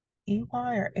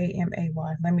or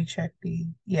A-M-A-Y? Let me check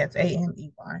yeah, it's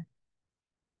A-M-E-Y.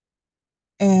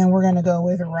 And we're gonna go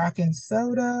with Rockin'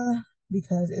 Soda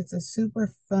because it's a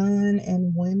super fun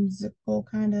and whimsical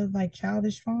kind of like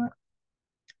childish font.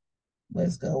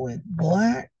 Let's go with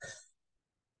black.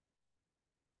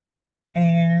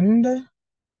 And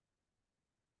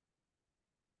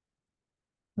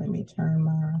let me turn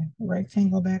my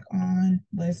rectangle back on.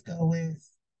 Let's go with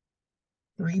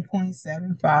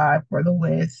 3.75 for the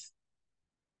width.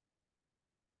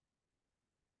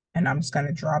 And I'm just going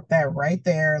to drop that right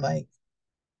there. Like,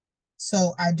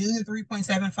 so I do the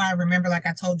 3.75. Remember, like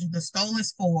I told you, the stole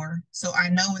is 4. So I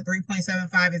know what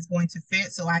 3.75 is going to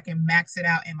fit so I can max it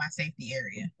out in my safety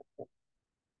area.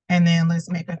 And then let's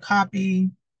make a copy.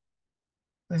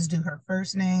 Let's do her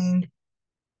first name.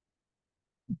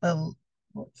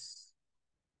 Oops.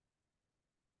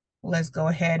 Let's go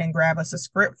ahead and grab us a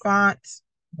script font.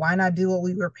 Why not do what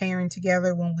we were pairing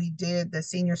together when we did the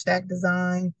senior stack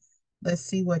design? Let's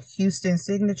see what Houston's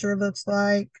signature looks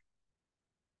like.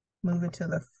 Move it to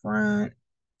the front.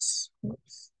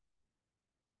 Oops.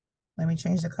 Let me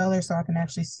change the color so I can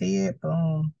actually see it.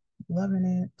 Boom. Loving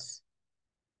it.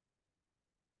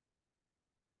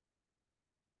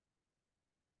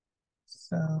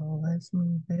 So let's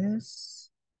move this.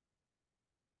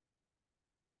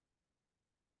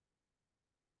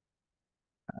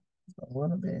 A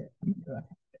little bit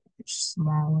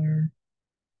smaller.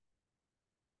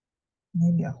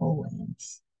 Maybe a whole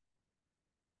inch.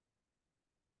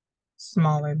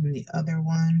 Smaller than the other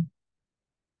one.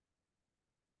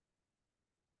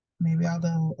 Maybe I'll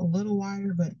go a little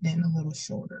wider, but then a little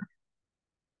shorter.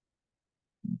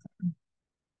 Okay.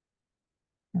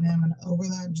 And then I'm going to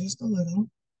overlap just a little.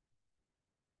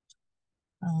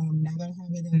 Now that I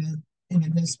have it in a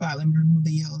good spot, let me remove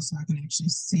the yellow so I can actually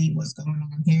see what's going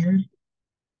on here.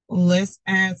 Let's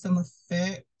add some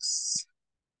effects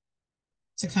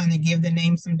to kind of give the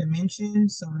name some dimension.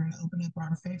 So we're going to open up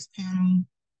our effects panel.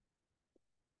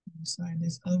 Slide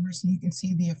this over so you can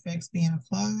see the effects being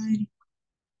applied.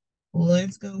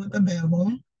 Let's go with the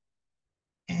bevel.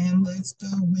 And let's go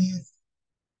with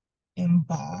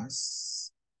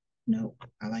emboss. Nope,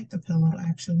 I like the pillow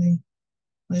actually.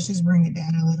 Let's just bring it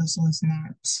down a little so it's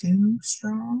not too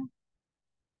strong.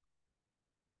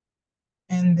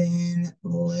 And then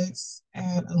let's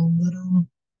add a little,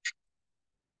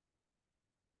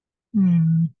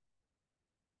 don't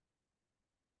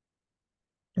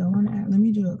want to add, let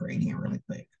me do a gradient really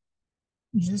quick,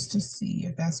 just to see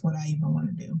if that's what I even want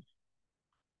to do.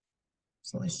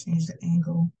 So let's change the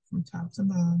angle from top to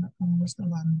bottom. Let's go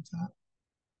bottom to top.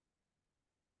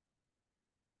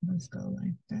 Let's go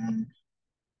like that.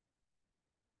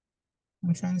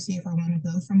 I'm trying to see if I want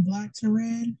to go from black to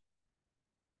red.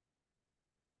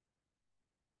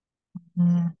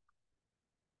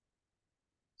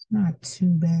 It's not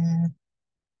too bad.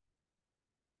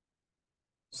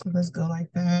 So let's go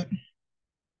like that.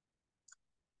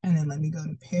 And then let me go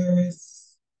to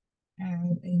Paris,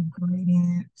 add a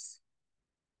gradient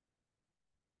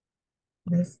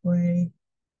this way.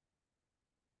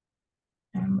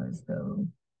 And let's go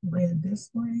red this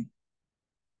way.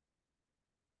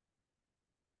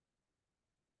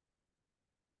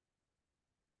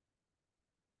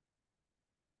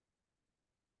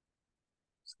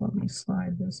 So let me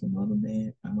slide this a little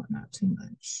bit. Oh, not too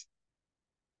much.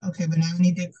 Okay, but now I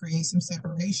need to create some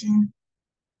separation.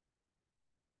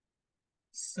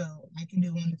 So I can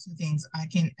do one of two things. I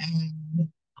can add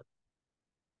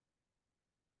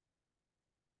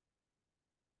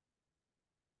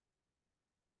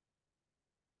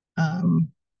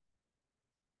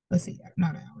let's see,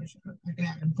 not an hour. I can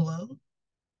add a glow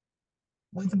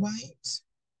with white.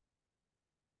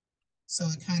 So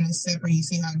it kind of separate, you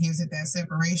see how it gives it that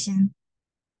separation?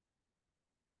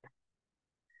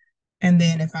 And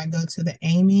then if I go to the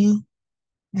Amy,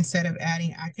 instead of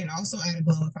adding, I can also add a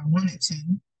glow if I wanted to.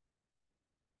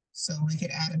 So we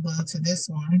could add a glow to this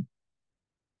one.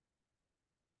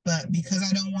 But because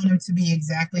I don't want them to be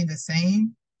exactly the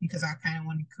same, because I kind of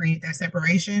want to create that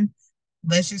separation,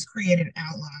 let's just create an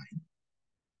outline.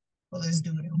 But let's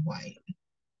do it in white.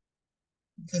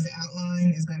 Because the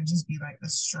outline is going to just be like a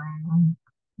strong.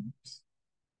 Oops.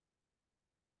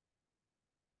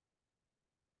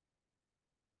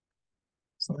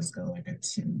 So let's go like a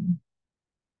 2.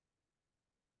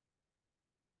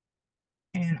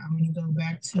 And I'm going to go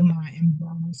back to my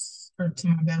emboss, or to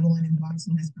my bevel and emboss,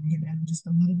 and let's bring it down just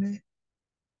a little bit.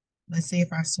 Let's see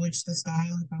if I switch the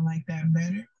style, if I like that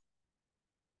better.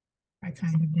 I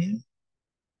kind of do.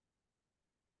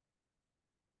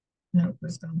 Nope,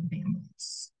 let's go with the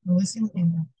emboss. Well, let's see what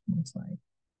emboss looks like.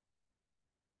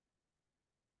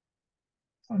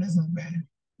 Oh, that's not bad.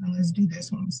 Now let's do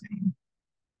this one the same.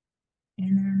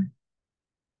 Inner.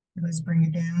 Let's bring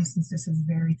it down since this is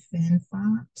very thin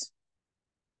font.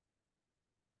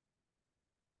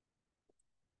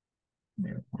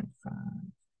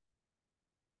 0.5.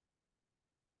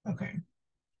 Okay.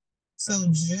 So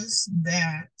just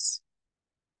that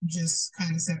just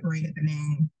kind of separated the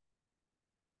name.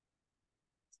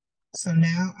 So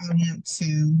now I want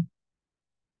to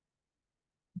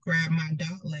grab my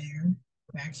dot layer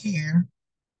back here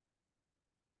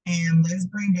and let's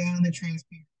bring down the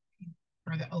transparency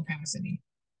or the opacity.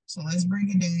 So let's bring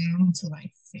it down to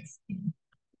like 50.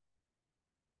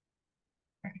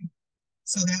 Okay.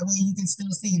 So that way you can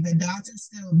still see the dots are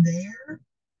still there,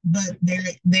 but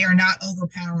they are not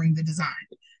overpowering the design.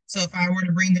 So if I were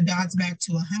to bring the dots back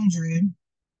to 100,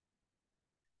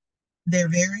 they're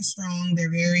very strong,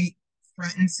 they're very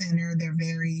front and center, they're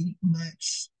very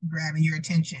much grabbing your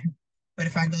attention. But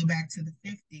if I go back to the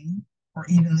 50, or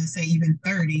even let's say even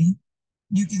 30,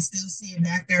 you can still see it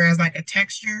back there as like a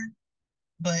texture,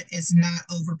 but it's not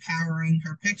overpowering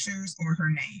her pictures or her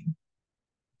name.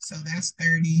 So that's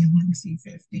 30. Let me see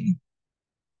 50.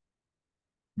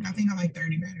 I think I like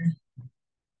 30 better.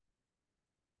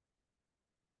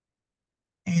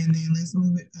 And then let's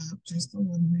move it up just a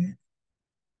little bit.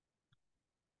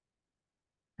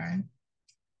 Okay.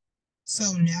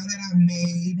 So now that I've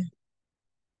made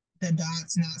the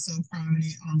dots not so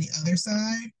prominent on the other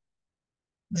side,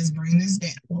 let's bring this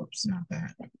down. Oops, not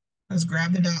that. Let's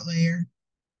grab the dot layer.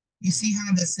 You see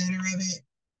how the center of it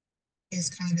is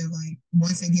kind of like,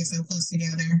 once it gets so close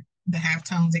together, the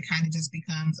halftones, it kind of just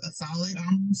becomes a solid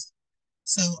almost.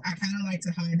 So I kind of like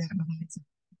to hide that behind something.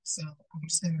 So I'm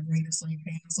just going to bring this layer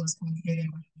down so it's kind of hidden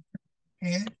my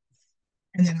head.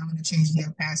 And then I'm going to change the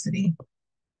opacity.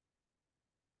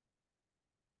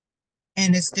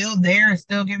 And it's still there, it's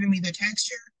still giving me the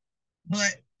texture,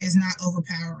 but it's not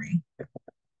overpowering.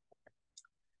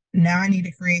 Now I need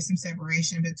to create some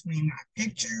separation between my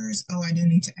pictures. Oh, I do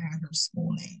need to add her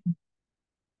school name.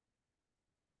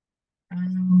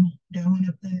 Do I want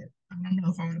to put, I don't know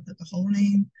if I want to put the whole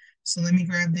name. So let me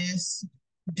grab this,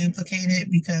 duplicate it,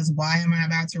 because why am I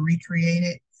about to recreate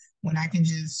it when I can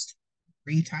just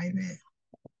retype it?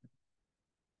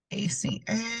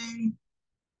 ACA.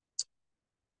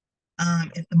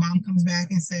 If the mom comes back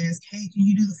and says, hey, can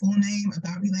you do the full name of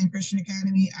Bobby Lane Christian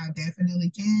Academy? I definitely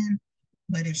can.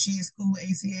 But if she is cool with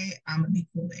ACA, I'm going to be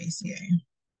cool with ACA.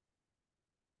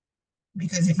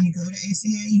 Because if you go to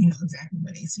ACA, you know exactly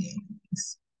what ACA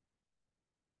means.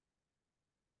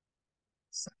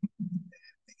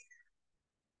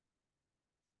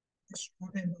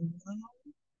 Pop it below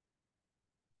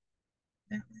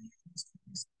that way. Just turn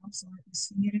this off so I can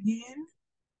see it again.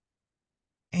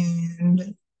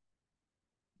 And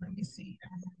let me see. I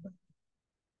have a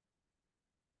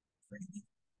frame.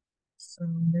 So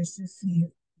let's just see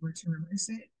if we're to reverse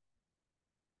it.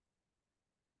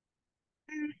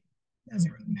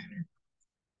 Doesn't really matter.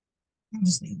 I'll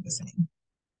just leave it the same.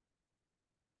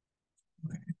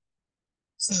 Okay.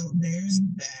 So there's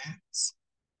that.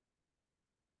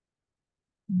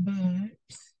 But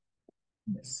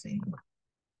let's see.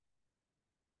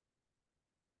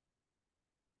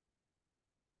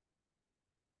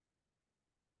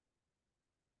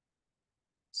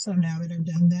 So now that I've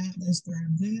done that, let's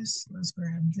grab this,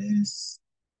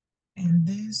 and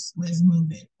this. Let's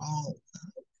move it all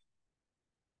up.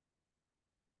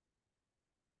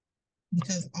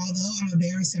 Because although I'm a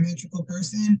very symmetrical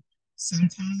person,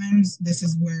 sometimes this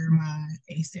is where my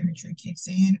asymmetry kicks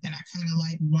in, and I kind of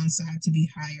like one side to be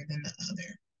higher than the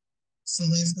other. So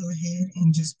let's go ahead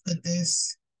and just put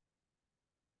this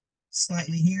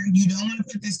slightly here. You don't want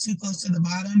to put this too close to the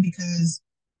bottom because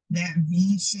that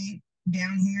V shape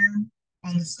down here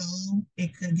on the stove,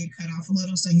 it could get cut off a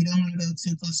little. So you don't want to go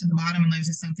too close to the bottom unless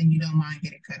it's something you don't mind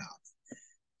getting cut off.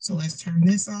 So let's turn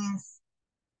this off.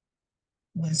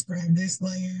 Let's grab this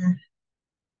layer.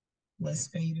 Let's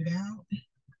fade it out.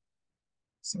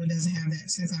 So it doesn't have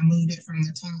that, since I moved it from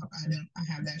the top, I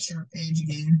have that sharp edge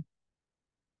again.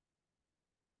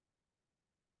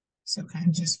 So kind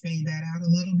of just fade that out a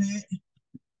little bit.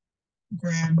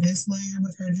 Grab this layer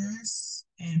with her dress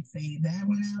and fade that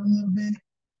one out a little bit,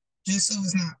 just so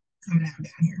it's not coming out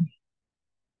down here.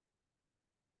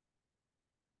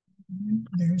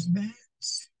 There's that.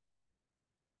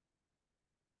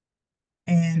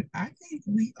 And I think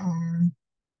we are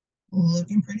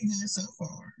looking pretty good so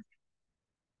far.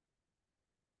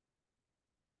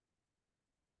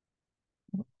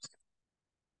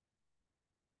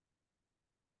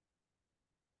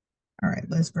 All right,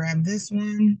 let's grab this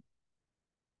one.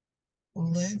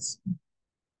 Let's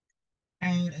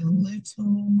add a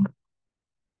little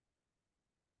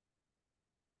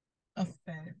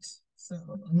effect. So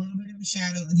a little bit of a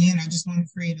shadow. Again, I just want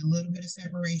to create a little bit of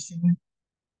separation.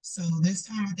 So this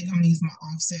time I think I'm going to use my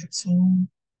offset tool,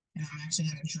 and I'm actually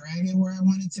going to drag it where I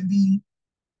want it to be.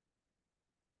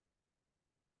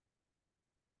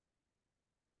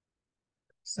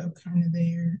 So kind of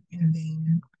there, and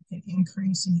then I can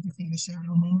increase so you can see the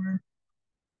shadow more,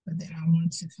 but then I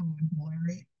want to kind of blur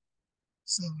it.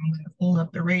 So I'm going to pull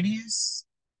up the radius.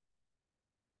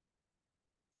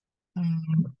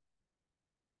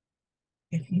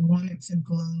 If you wanted to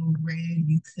glow red,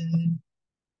 you could,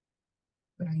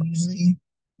 but I usually,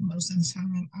 most of the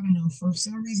time, I don't know, for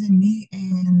some reason, me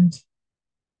and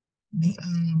the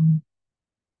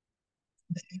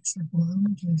extra glow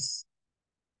just,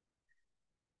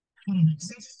 I don't know,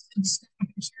 sometimes I just got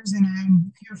pictures and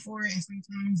I'm here for it, and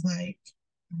sometimes like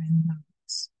I'm not.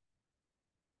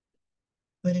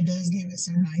 But it does give it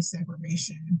some nice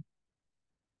separation.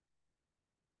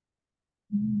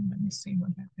 Let me see what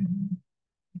happened.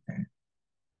 Okay.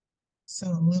 So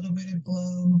a little bit of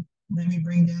glow. Let me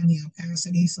bring down the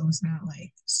opacity so it's not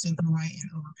like super white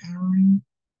and overpowering.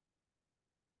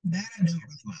 That I don't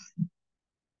really mind.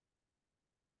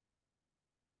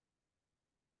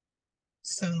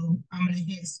 So I'm going to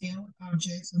hit scale with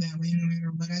object so that way no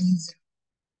matter what I use,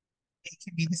 it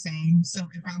can be the same. So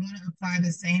if I want to apply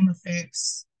the same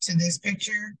effects to this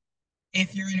picture,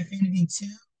 if you're in Affinity 2,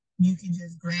 you can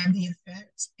just grab the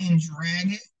effect and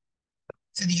drag it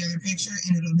to the other picture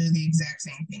and it'll do the exact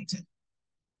same thing too.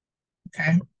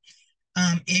 Okay.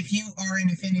 If you are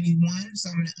in Affinity 1, so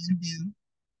I'm going to undo.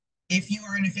 If you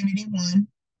are in Affinity 1,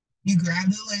 you grab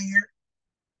the layer.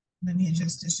 Let me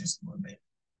adjust this just a little bit.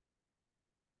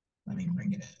 Let me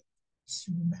bring it up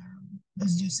to about,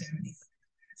 let's do 75.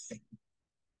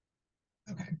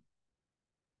 Okay.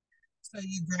 So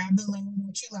you grab the layer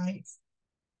that you like.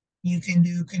 You can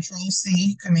do Control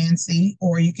C, Command C,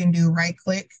 or you can do right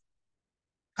click,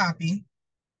 copy.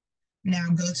 Now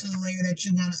go to the layer that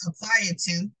you want to apply it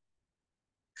to.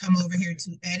 Come over here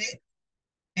to edit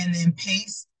and then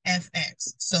paste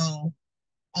FX. So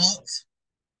Alt,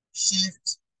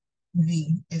 Shift,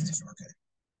 V is the shortcut.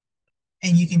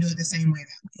 And you can do it the same way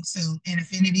that way. So in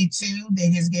Affinity 2,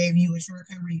 they just gave you a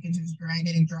shortcut where you can just drag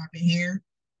it and drop it here.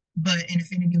 But in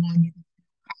Affinity 1, you can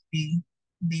copy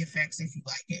the effects if you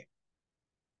like it.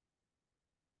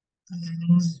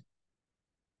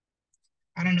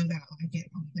 I don't know that I like it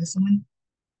on this one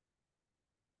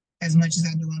as much as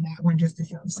I do on that one, just to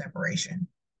show the separation.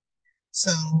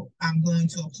 So I'm going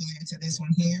to apply it to this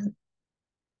one here.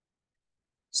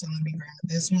 So let me grab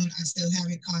this one. I still have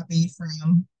it copied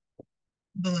from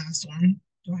the last one.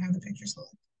 Do I have the picture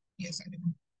select? Yes, I do.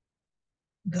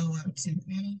 Go up to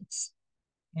edit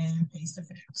and paste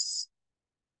effects.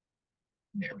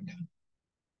 There we go.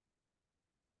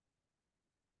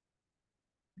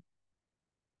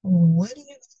 What do you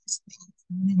guys think?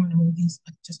 I'm going to move these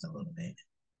up just a little bit.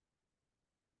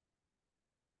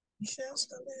 Michelle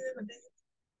still there?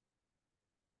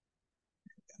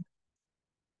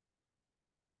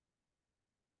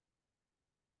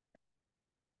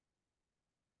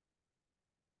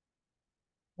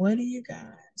 What do you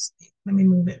guys think? Let me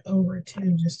move it over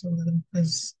too just a little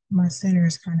because my center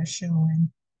is kind of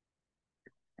showing.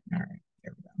 All right,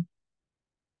 there we go.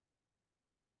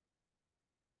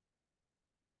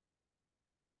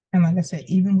 And like I said,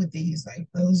 even with these, like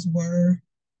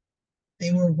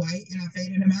they were white and I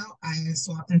faded them out. I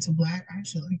swapped them to black. I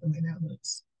actually like the way that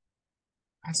looks.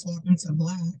 I swapped them to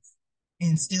black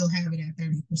and still have it at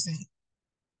 30%.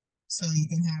 So you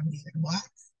can have it either black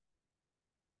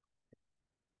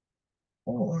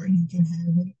or you can have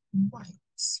it white.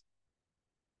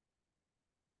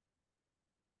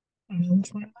 I don't know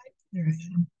which one I like better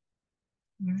than.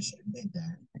 I should have did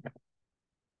that.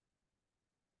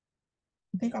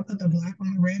 I think I'll put the black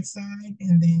on the red side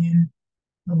and then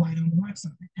the white on the black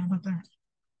side. How about that?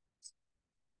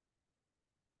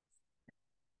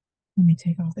 Let me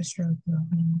take off the stroke though.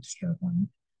 I don't want the stroke on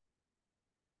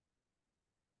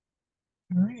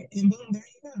it. All right, and boom, there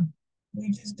you go.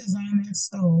 We just designed that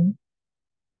stove.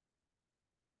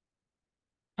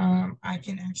 I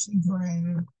can actually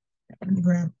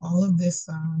grab all of this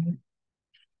side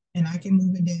and I can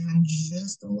move it down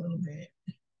just a little bit.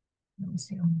 Let me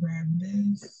see, I'm gonna grab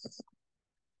this.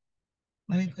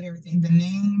 Let me put everything. The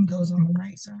name goes on the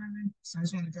right side. So I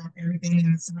just want to drop everything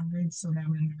in the side so that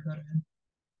when I go to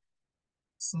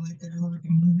select it all, I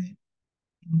can move it.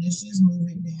 And let's just move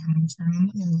it down and turn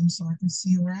on the yellow so I can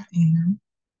see where I am.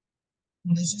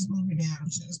 And let's just move it down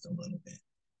just a little bit.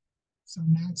 So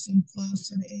not too close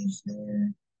to the edge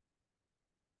there.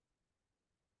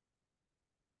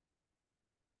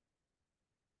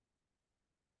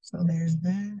 So there's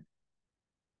that.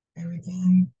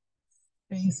 Everything,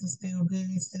 face is still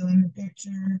good, still in the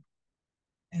picture.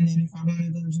 And then if I want to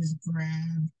go just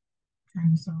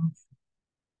turn this off,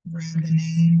 grab the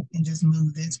name and just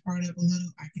move this part up a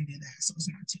little, I can do that so it's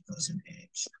not too close to the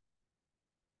edge.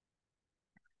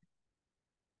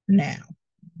 Now,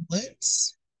 what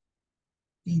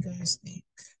do you guys think?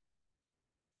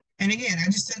 And again, I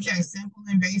just took that simple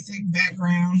and basic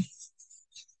background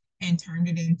and turned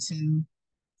it into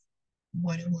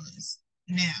what it was.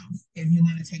 Now, if you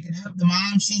want to take it up, the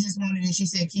mom, she just wanted it. She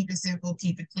said, keep it simple,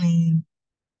 keep it clean,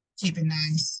 keep it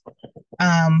nice.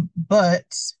 But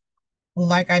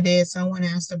like I did, someone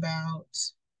asked about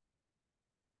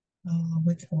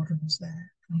which order was that?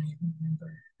 I don't even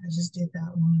remember. I just did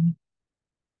that one.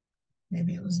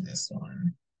 Maybe it was this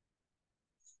one.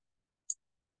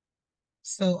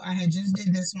 So I had just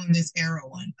did this one, this arrow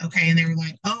one. Okay. And they were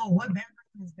like, oh, what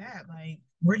background is that? Like,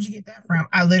 where'd you get that from?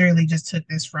 I literally just took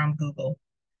this from Google.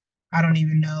 I don't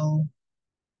even know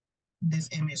this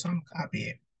image, so I'm gonna copy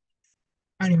it.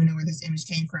 I don't even know where this image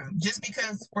came from. Just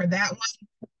because for that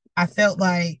one, I felt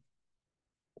like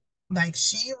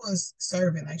she was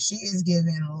serving, like she is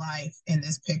giving life in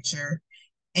this picture.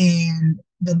 And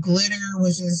the glitter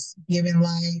was just giving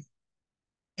life.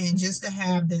 And just to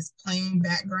have this plain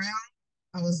background,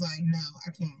 I was like, no,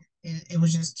 I can't. It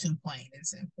was just too plain and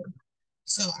simple.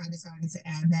 So I decided to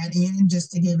add that in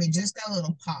just to give it just that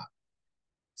little pop.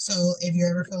 So if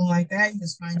you're ever feeling like that, you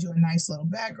just find you a nice little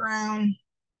background.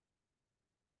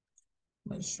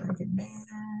 Let's shrink it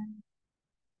down.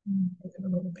 Make it a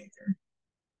little bigger.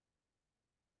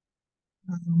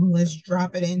 Let's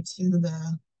drop it into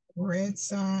the red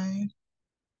side.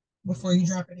 Before you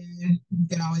drop it in, you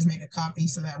can always make a copy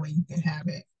so that way you can have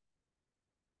it.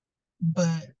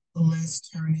 But let's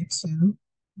turn it to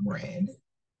red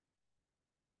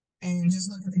and just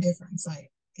look at the difference.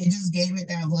 Like it just gave it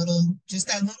just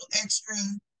that little extra,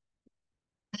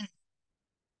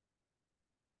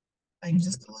 like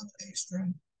just a little extra.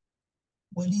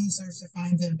 What do you search to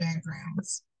find good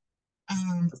backgrounds?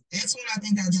 This one I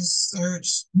think I just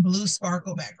searched blue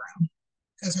sparkle background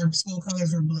because her school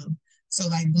colors were blue. So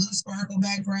like blue sparkle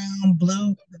background,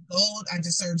 blue, the gold, I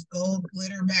just searched gold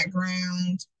glitter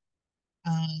background.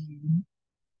 Um,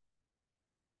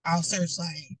 I'll search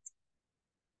like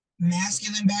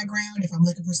masculine background if I'm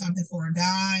looking for something for a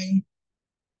guy.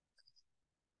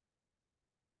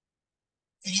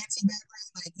 Fancy background,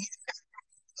 like you just kind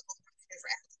of look over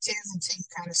different adjectives until you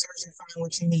kind of search and find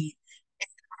what you need.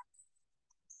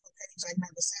 like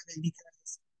number 7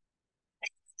 because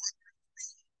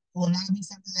will not be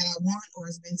something that I want, or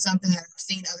it's been something that I've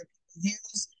seen other people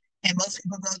use. And most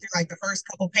people go through like the first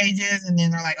couple pages and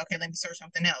then they're like, okay, let me search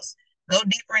something else. Go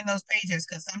deeper in those pages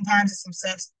because sometimes it's some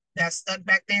stuff that's stuck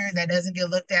back there that doesn't get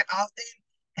looked at often.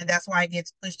 And that's why it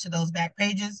gets pushed to those back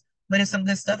pages. But it's some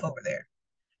good stuff over there.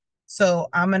 So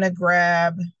I'm going to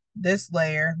grab this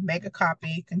layer, make a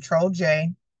copy, Control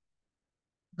J,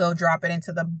 go drop it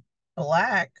into the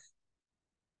black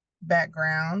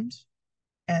background,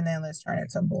 and then let's turn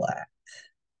it to black.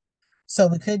 So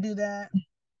we could do that.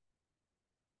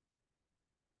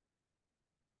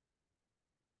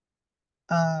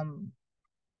 Let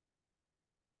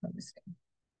me see.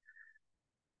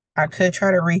 I could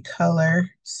try to recolor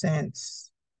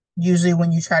since usually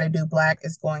when you try to do black,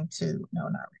 it's going to, no,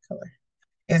 not recolor.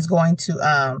 It's going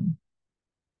to,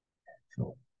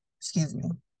 excuse me.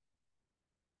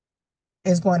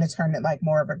 It's going to turn it like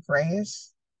more of a grayish.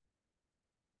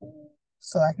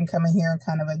 So I can come in here and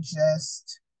kind of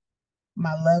adjust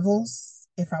my levels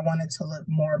if I wanted to look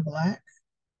more black.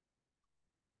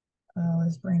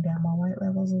 Let's bring down my white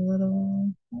levels a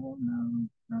little. Oh no,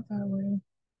 not that way.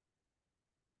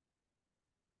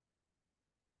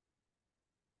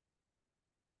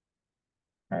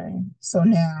 Okay, so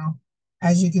now,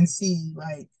 as you can see,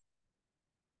 like,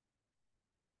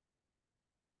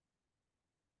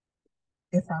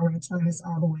 if I were to turn this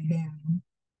all the way down,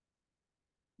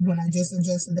 when I just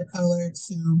adjusted the color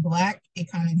to black,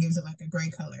 it kind of gives it like a gray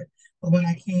color. But when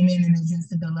I came in and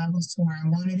adjusted the levels to where I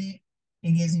wanted it,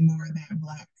 it gives me more of that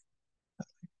black color.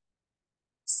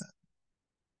 So,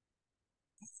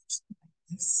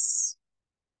 this.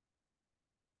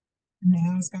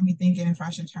 Now it's got me thinking if I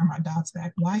should turn my dots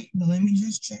back white, but let me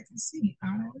just check and see. I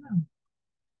don't know.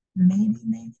 Maybe,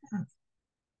 maybe not.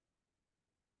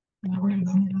 Now we're gonna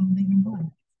go ahead and leave them black.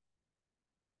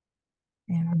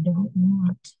 And I don't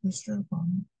want the stroke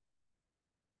on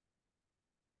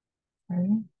it.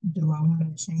 Okay. Do I want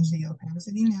to change the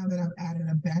opacity now that I've added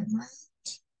a background?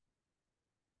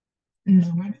 No,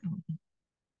 I don't.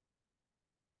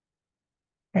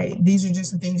 Hey, these are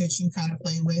just the things that you kind of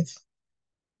play with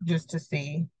just to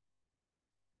see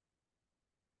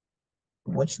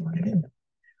what you want to do.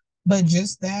 But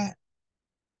just that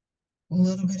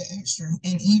little bit of extra.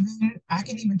 And even I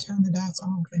can even turn the dots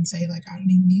off and say, like, I don't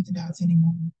even need the dots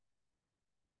anymore.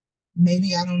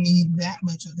 Maybe I don't need that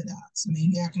much of the dots.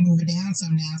 Maybe I can move it down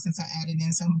some now since I added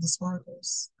in some of the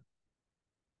sparkles.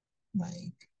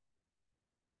 Like,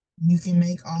 you can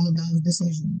make all of those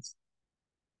decisions.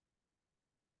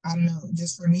 I don't know.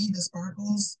 Just for me, the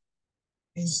sparkles,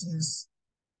 it's just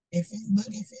if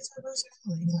it's her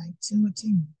personality, like 2 of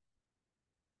 2.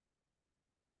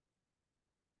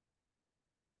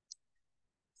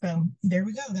 So there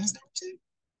we go. That's number 2.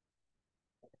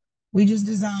 We just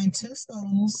designed 2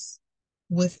 skulls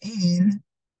within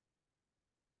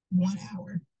 1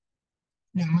 hour.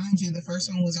 Now, mind you, the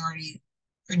first one was already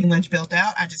pretty much built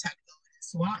out. I just had to go in and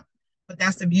swap. But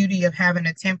that's the beauty of having a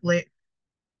template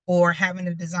or having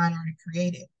a design already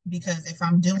created. Because if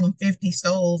I'm doing 50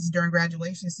 stoles during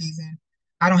graduation season,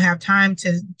 I don't have time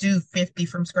to do 50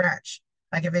 from scratch.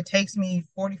 Like if it takes me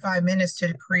 45 minutes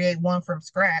to create one from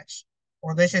scratch,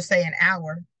 or let's just say an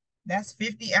hour, that's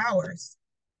 50 hours.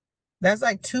 That's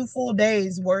like 2 full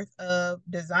days worth of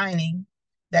designing.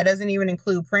 That doesn't even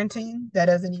include printing. That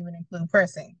doesn't even include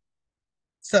pressing.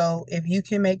 So if you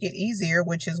can make it easier,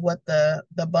 which is what the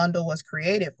bundle was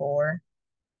created for,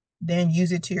 then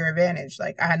use it to your advantage.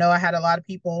 Like I know I had a lot of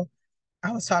people.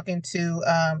 I was talking to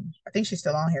I think she's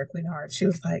still on here, Queen Heart. She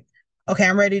was like, okay,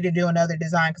 I'm ready to do another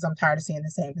design because I'm tired of seeing the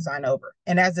same design over.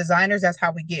 And as designers, that's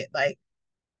how we get. Like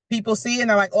people see it and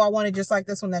they're like, oh, I want it just like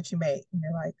this one that you made. And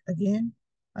you're like, again,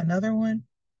 another one.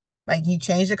 Like you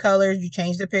change the colors, you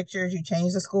change the pictures, you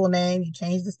change the school name, you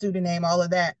change the student name, all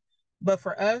of that. But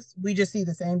for us, we just see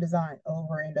the same design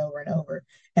over and over and over.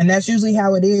 And that's usually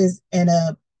how it is in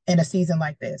a season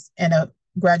like this, in a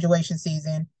graduation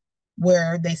season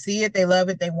where they see it, they love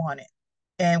it, they want it.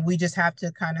 And we just have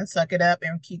to kind of suck it up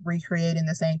and keep recreating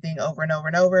the same thing over and over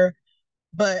and over.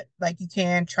 But like you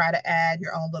can try to add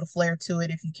your own little flair to it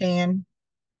if you can.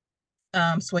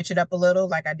 Switch it up a little,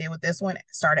 like I did with this one.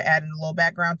 Started adding a little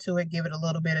background to it, give it a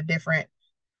little bit of different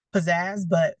pizzazz.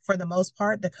 But for the most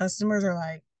part, the customers are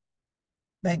like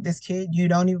this kid, we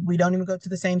don't even go to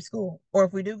the same school. Or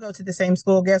if we do go to the same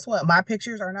school, guess what? My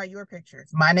pictures are not your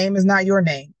pictures. My name is not your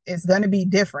name. It's gonna be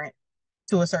different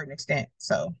to a certain extent.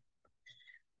 So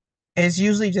it's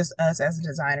usually just us as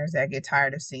designers that get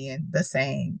tired of seeing the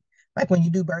same. Like when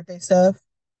you do birthday stuff,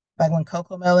 like when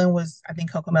Coco Melon was, I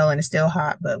think Coco Melon is still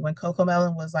hot, but when Coco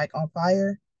Melon was like on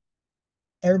fire,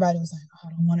 everybody was like, oh,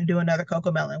 I don't want to do another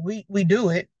Coco Melon. We do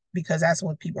it because that's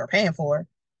what people are paying for.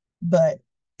 But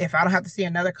if I don't have to see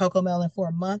another Coco Melon for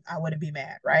a month, I wouldn't be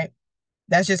mad, right?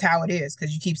 That's just how it is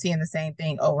because you keep seeing the same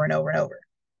thing over and over and over.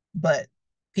 But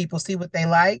people see what they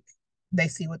like, they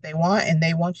see what they want, and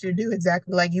they want you to do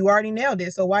exactly like you already nailed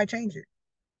it. So why change it?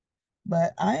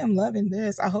 But I am loving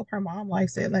this. I hope her mom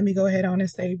likes it. Let me go ahead on and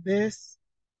save this.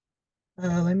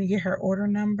 Let me get her order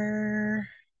number.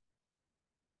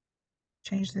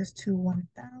 Change this to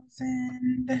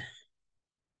 1,000.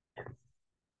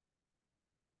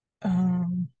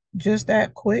 Just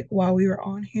that quick while we were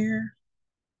on here,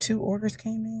 2 orders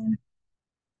came in.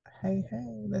 Hey,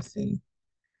 let's see.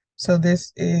 So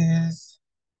this is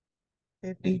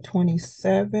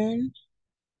 5027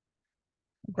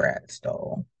 Grad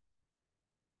stole.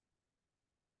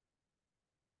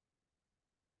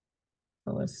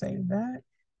 So let's save that.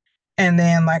 And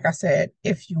then, like I said,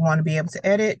 if you want to be able to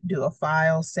edit, do a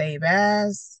file, save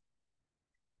as,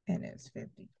 and it's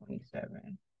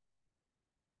 5027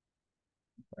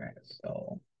 Grad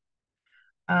stole.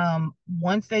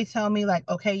 Once they tell me like,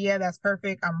 okay, yeah, that's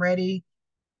perfect, I'm ready.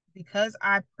 Because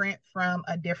I print from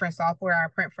a different software, I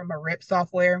print from a RIP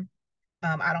software.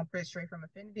 I don't print straight from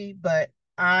Affinity, but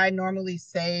I normally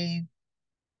save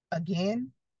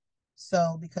again.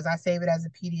 So because I save it as a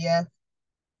PDF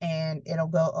and it'll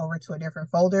go over to a different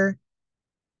folder.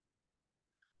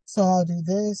 So I'll do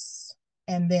this.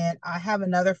 And then I have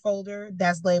another folder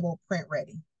that's labeled print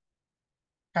ready.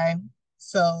 Okay.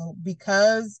 So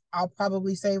because I'll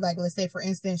probably say, like, let's say for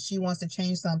instance, she wants to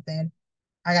change something.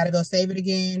 I got to go save it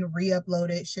again,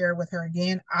 re-upload it, share it with her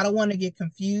again. I don't want to get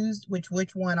confused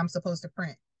which one I'm supposed to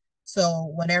print.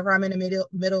 So whenever I'm in the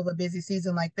middle of a busy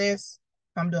season like this,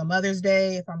 if I'm doing Mother's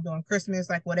Day, if I'm doing Christmas,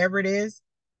 like whatever it is,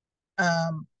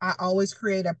 I always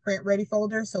create a print ready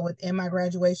folder. So within my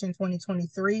graduation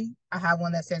 2023, I have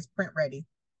one that says print ready.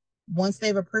 Once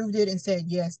they've approved it and said,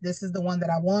 yes, this is the one that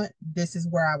I want, this is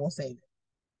where I will save it.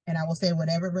 And I will say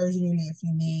whatever version you need. If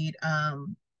you need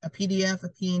a PDF, a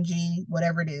PNG,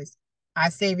 whatever it is, I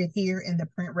save it here in the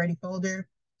print ready folder.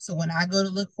 So when I go to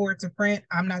look for it to print,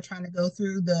 I'm not trying to go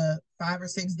through the 5 or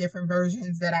 6 different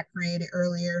versions that I created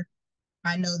earlier.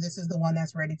 I know this is the one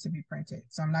that's ready to be printed.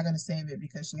 So I'm not going to save it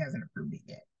because she hasn't approved it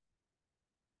yet.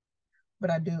 But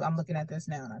I'm looking at this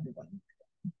now and I do want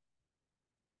to.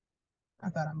 I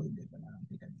thought I moved it, but I don't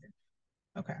think I did.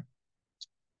 Okay.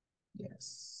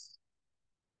 Yes.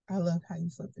 I love how you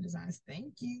flip the designs.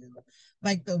 Thank you.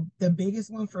 Like the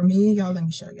biggest one for me, y'all, let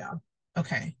me show y'all.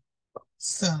 Okay.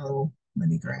 So let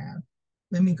me grab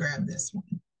this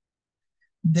one.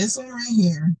 This one right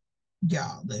here,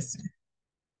 y'all, listen.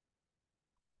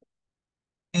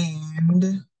 And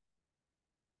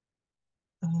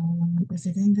is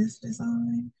it in this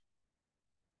design?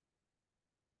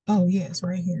 Oh, yes,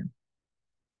 right here.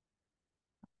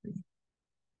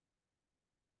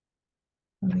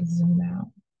 Let me zoom out.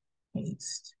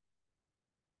 Paste.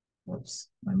 Whoops.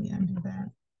 Let me undo that.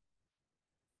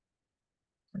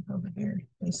 Click over here.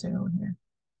 Paste it over here.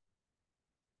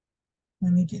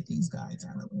 Let me get these guys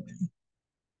out of the way.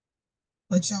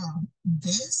 But y'all,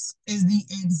 this is the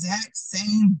exact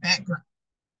same background.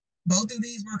 Both of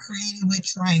these were created with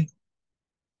triangle.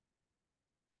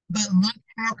 But look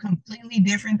how completely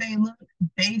different they look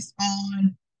based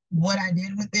on what I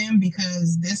did with them.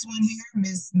 Because this one here,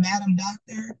 Miss Madam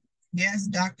Doctor, yes,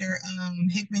 Dr.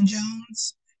 Hickman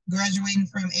Jones, graduating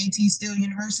from AT Still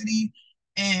University,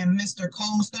 and Mr.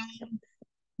 Coldstone,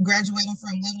 graduating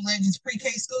from Little Legends Pre-K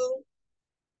School,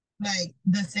 like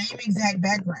the same exact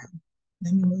background.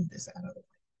 Let me move this out of the way.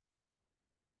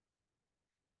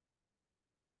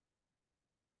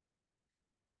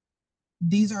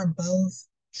 These are both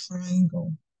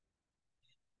triangle.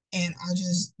 And I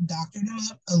just doctored them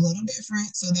up a little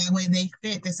different so that way they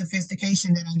fit the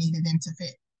sophistication that I needed them to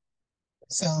fit.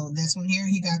 So this one here,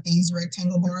 he got these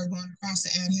rectangle bars going across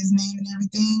to add his name and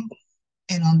everything.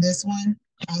 And on this one,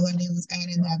 all I did was add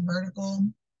in that vertical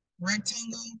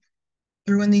rectangle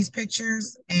through in these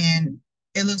pictures. And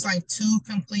it looks like 2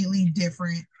 completely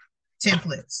different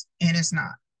templates. And it's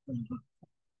not.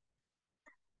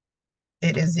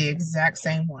 It is the exact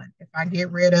same one. If I get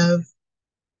rid of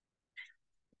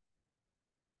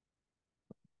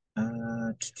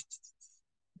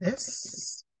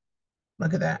this,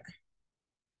 look at that.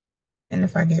 And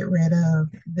if I get rid of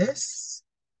this,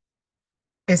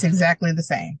 it's exactly the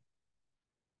same.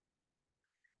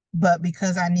 But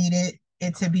because I needed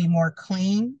it to be more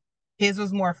clean, his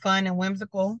was more fun and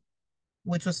whimsical,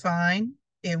 which was fine.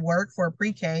 It worked for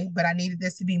pre-K, but I needed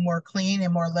this to be more clean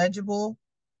and more legible.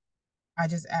 I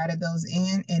just added those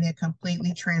in and it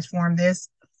completely transformed this.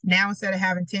 Now, instead of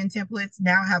having 10 templates,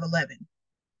 now I have 11.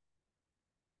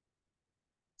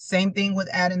 Same thing with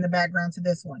adding the background to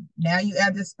this one. Now you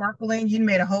add this sparkling, you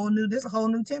made a whole new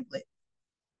template.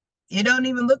 It don't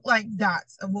even look like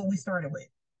dots of what we started with.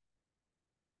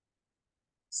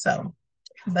 So,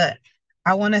 but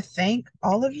I want to thank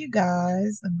all of you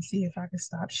guys. Let me see if I can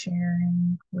stop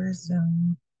sharing. Where's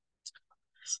Zoom?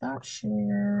 Stop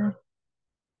share.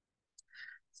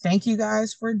 Thank you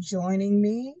guys for joining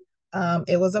me.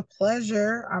 It was a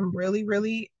pleasure. I'm really,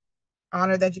 really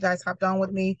honored that you guys hopped on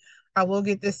with me. I will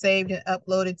get this saved and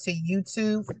uploaded to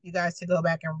YouTube for you guys to go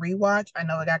back and rewatch. I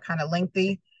know it got kind of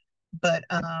lengthy, but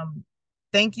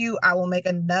thank you. I will make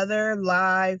another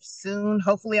live soon.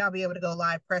 Hopefully I'll be able to go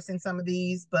live pressing some of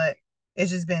these, but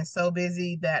it's just been so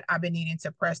busy that I've been needing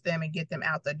to press them and get them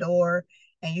out the door.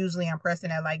 And usually I'm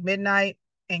pressing at like midnight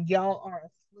and y'all are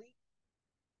asleep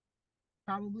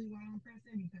probably while I'm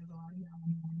pressing because a lot of y'all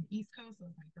are on the East Coast, so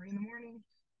it's like 3 in the morning.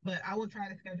 But I will try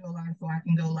to schedule a live so I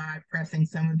can go live pressing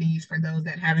some of these for those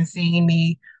that haven't seen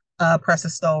me press a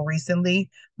stole recently.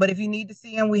 But if you need to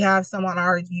see them, we have some on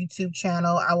our YouTube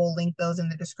channel. I will link those in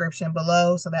the description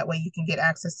below so that way you can get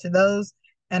access to those.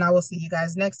 And I will see you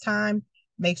guys next time.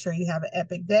 Make sure you have an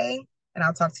epic day, and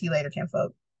I'll talk to you later,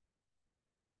 Kinfolks.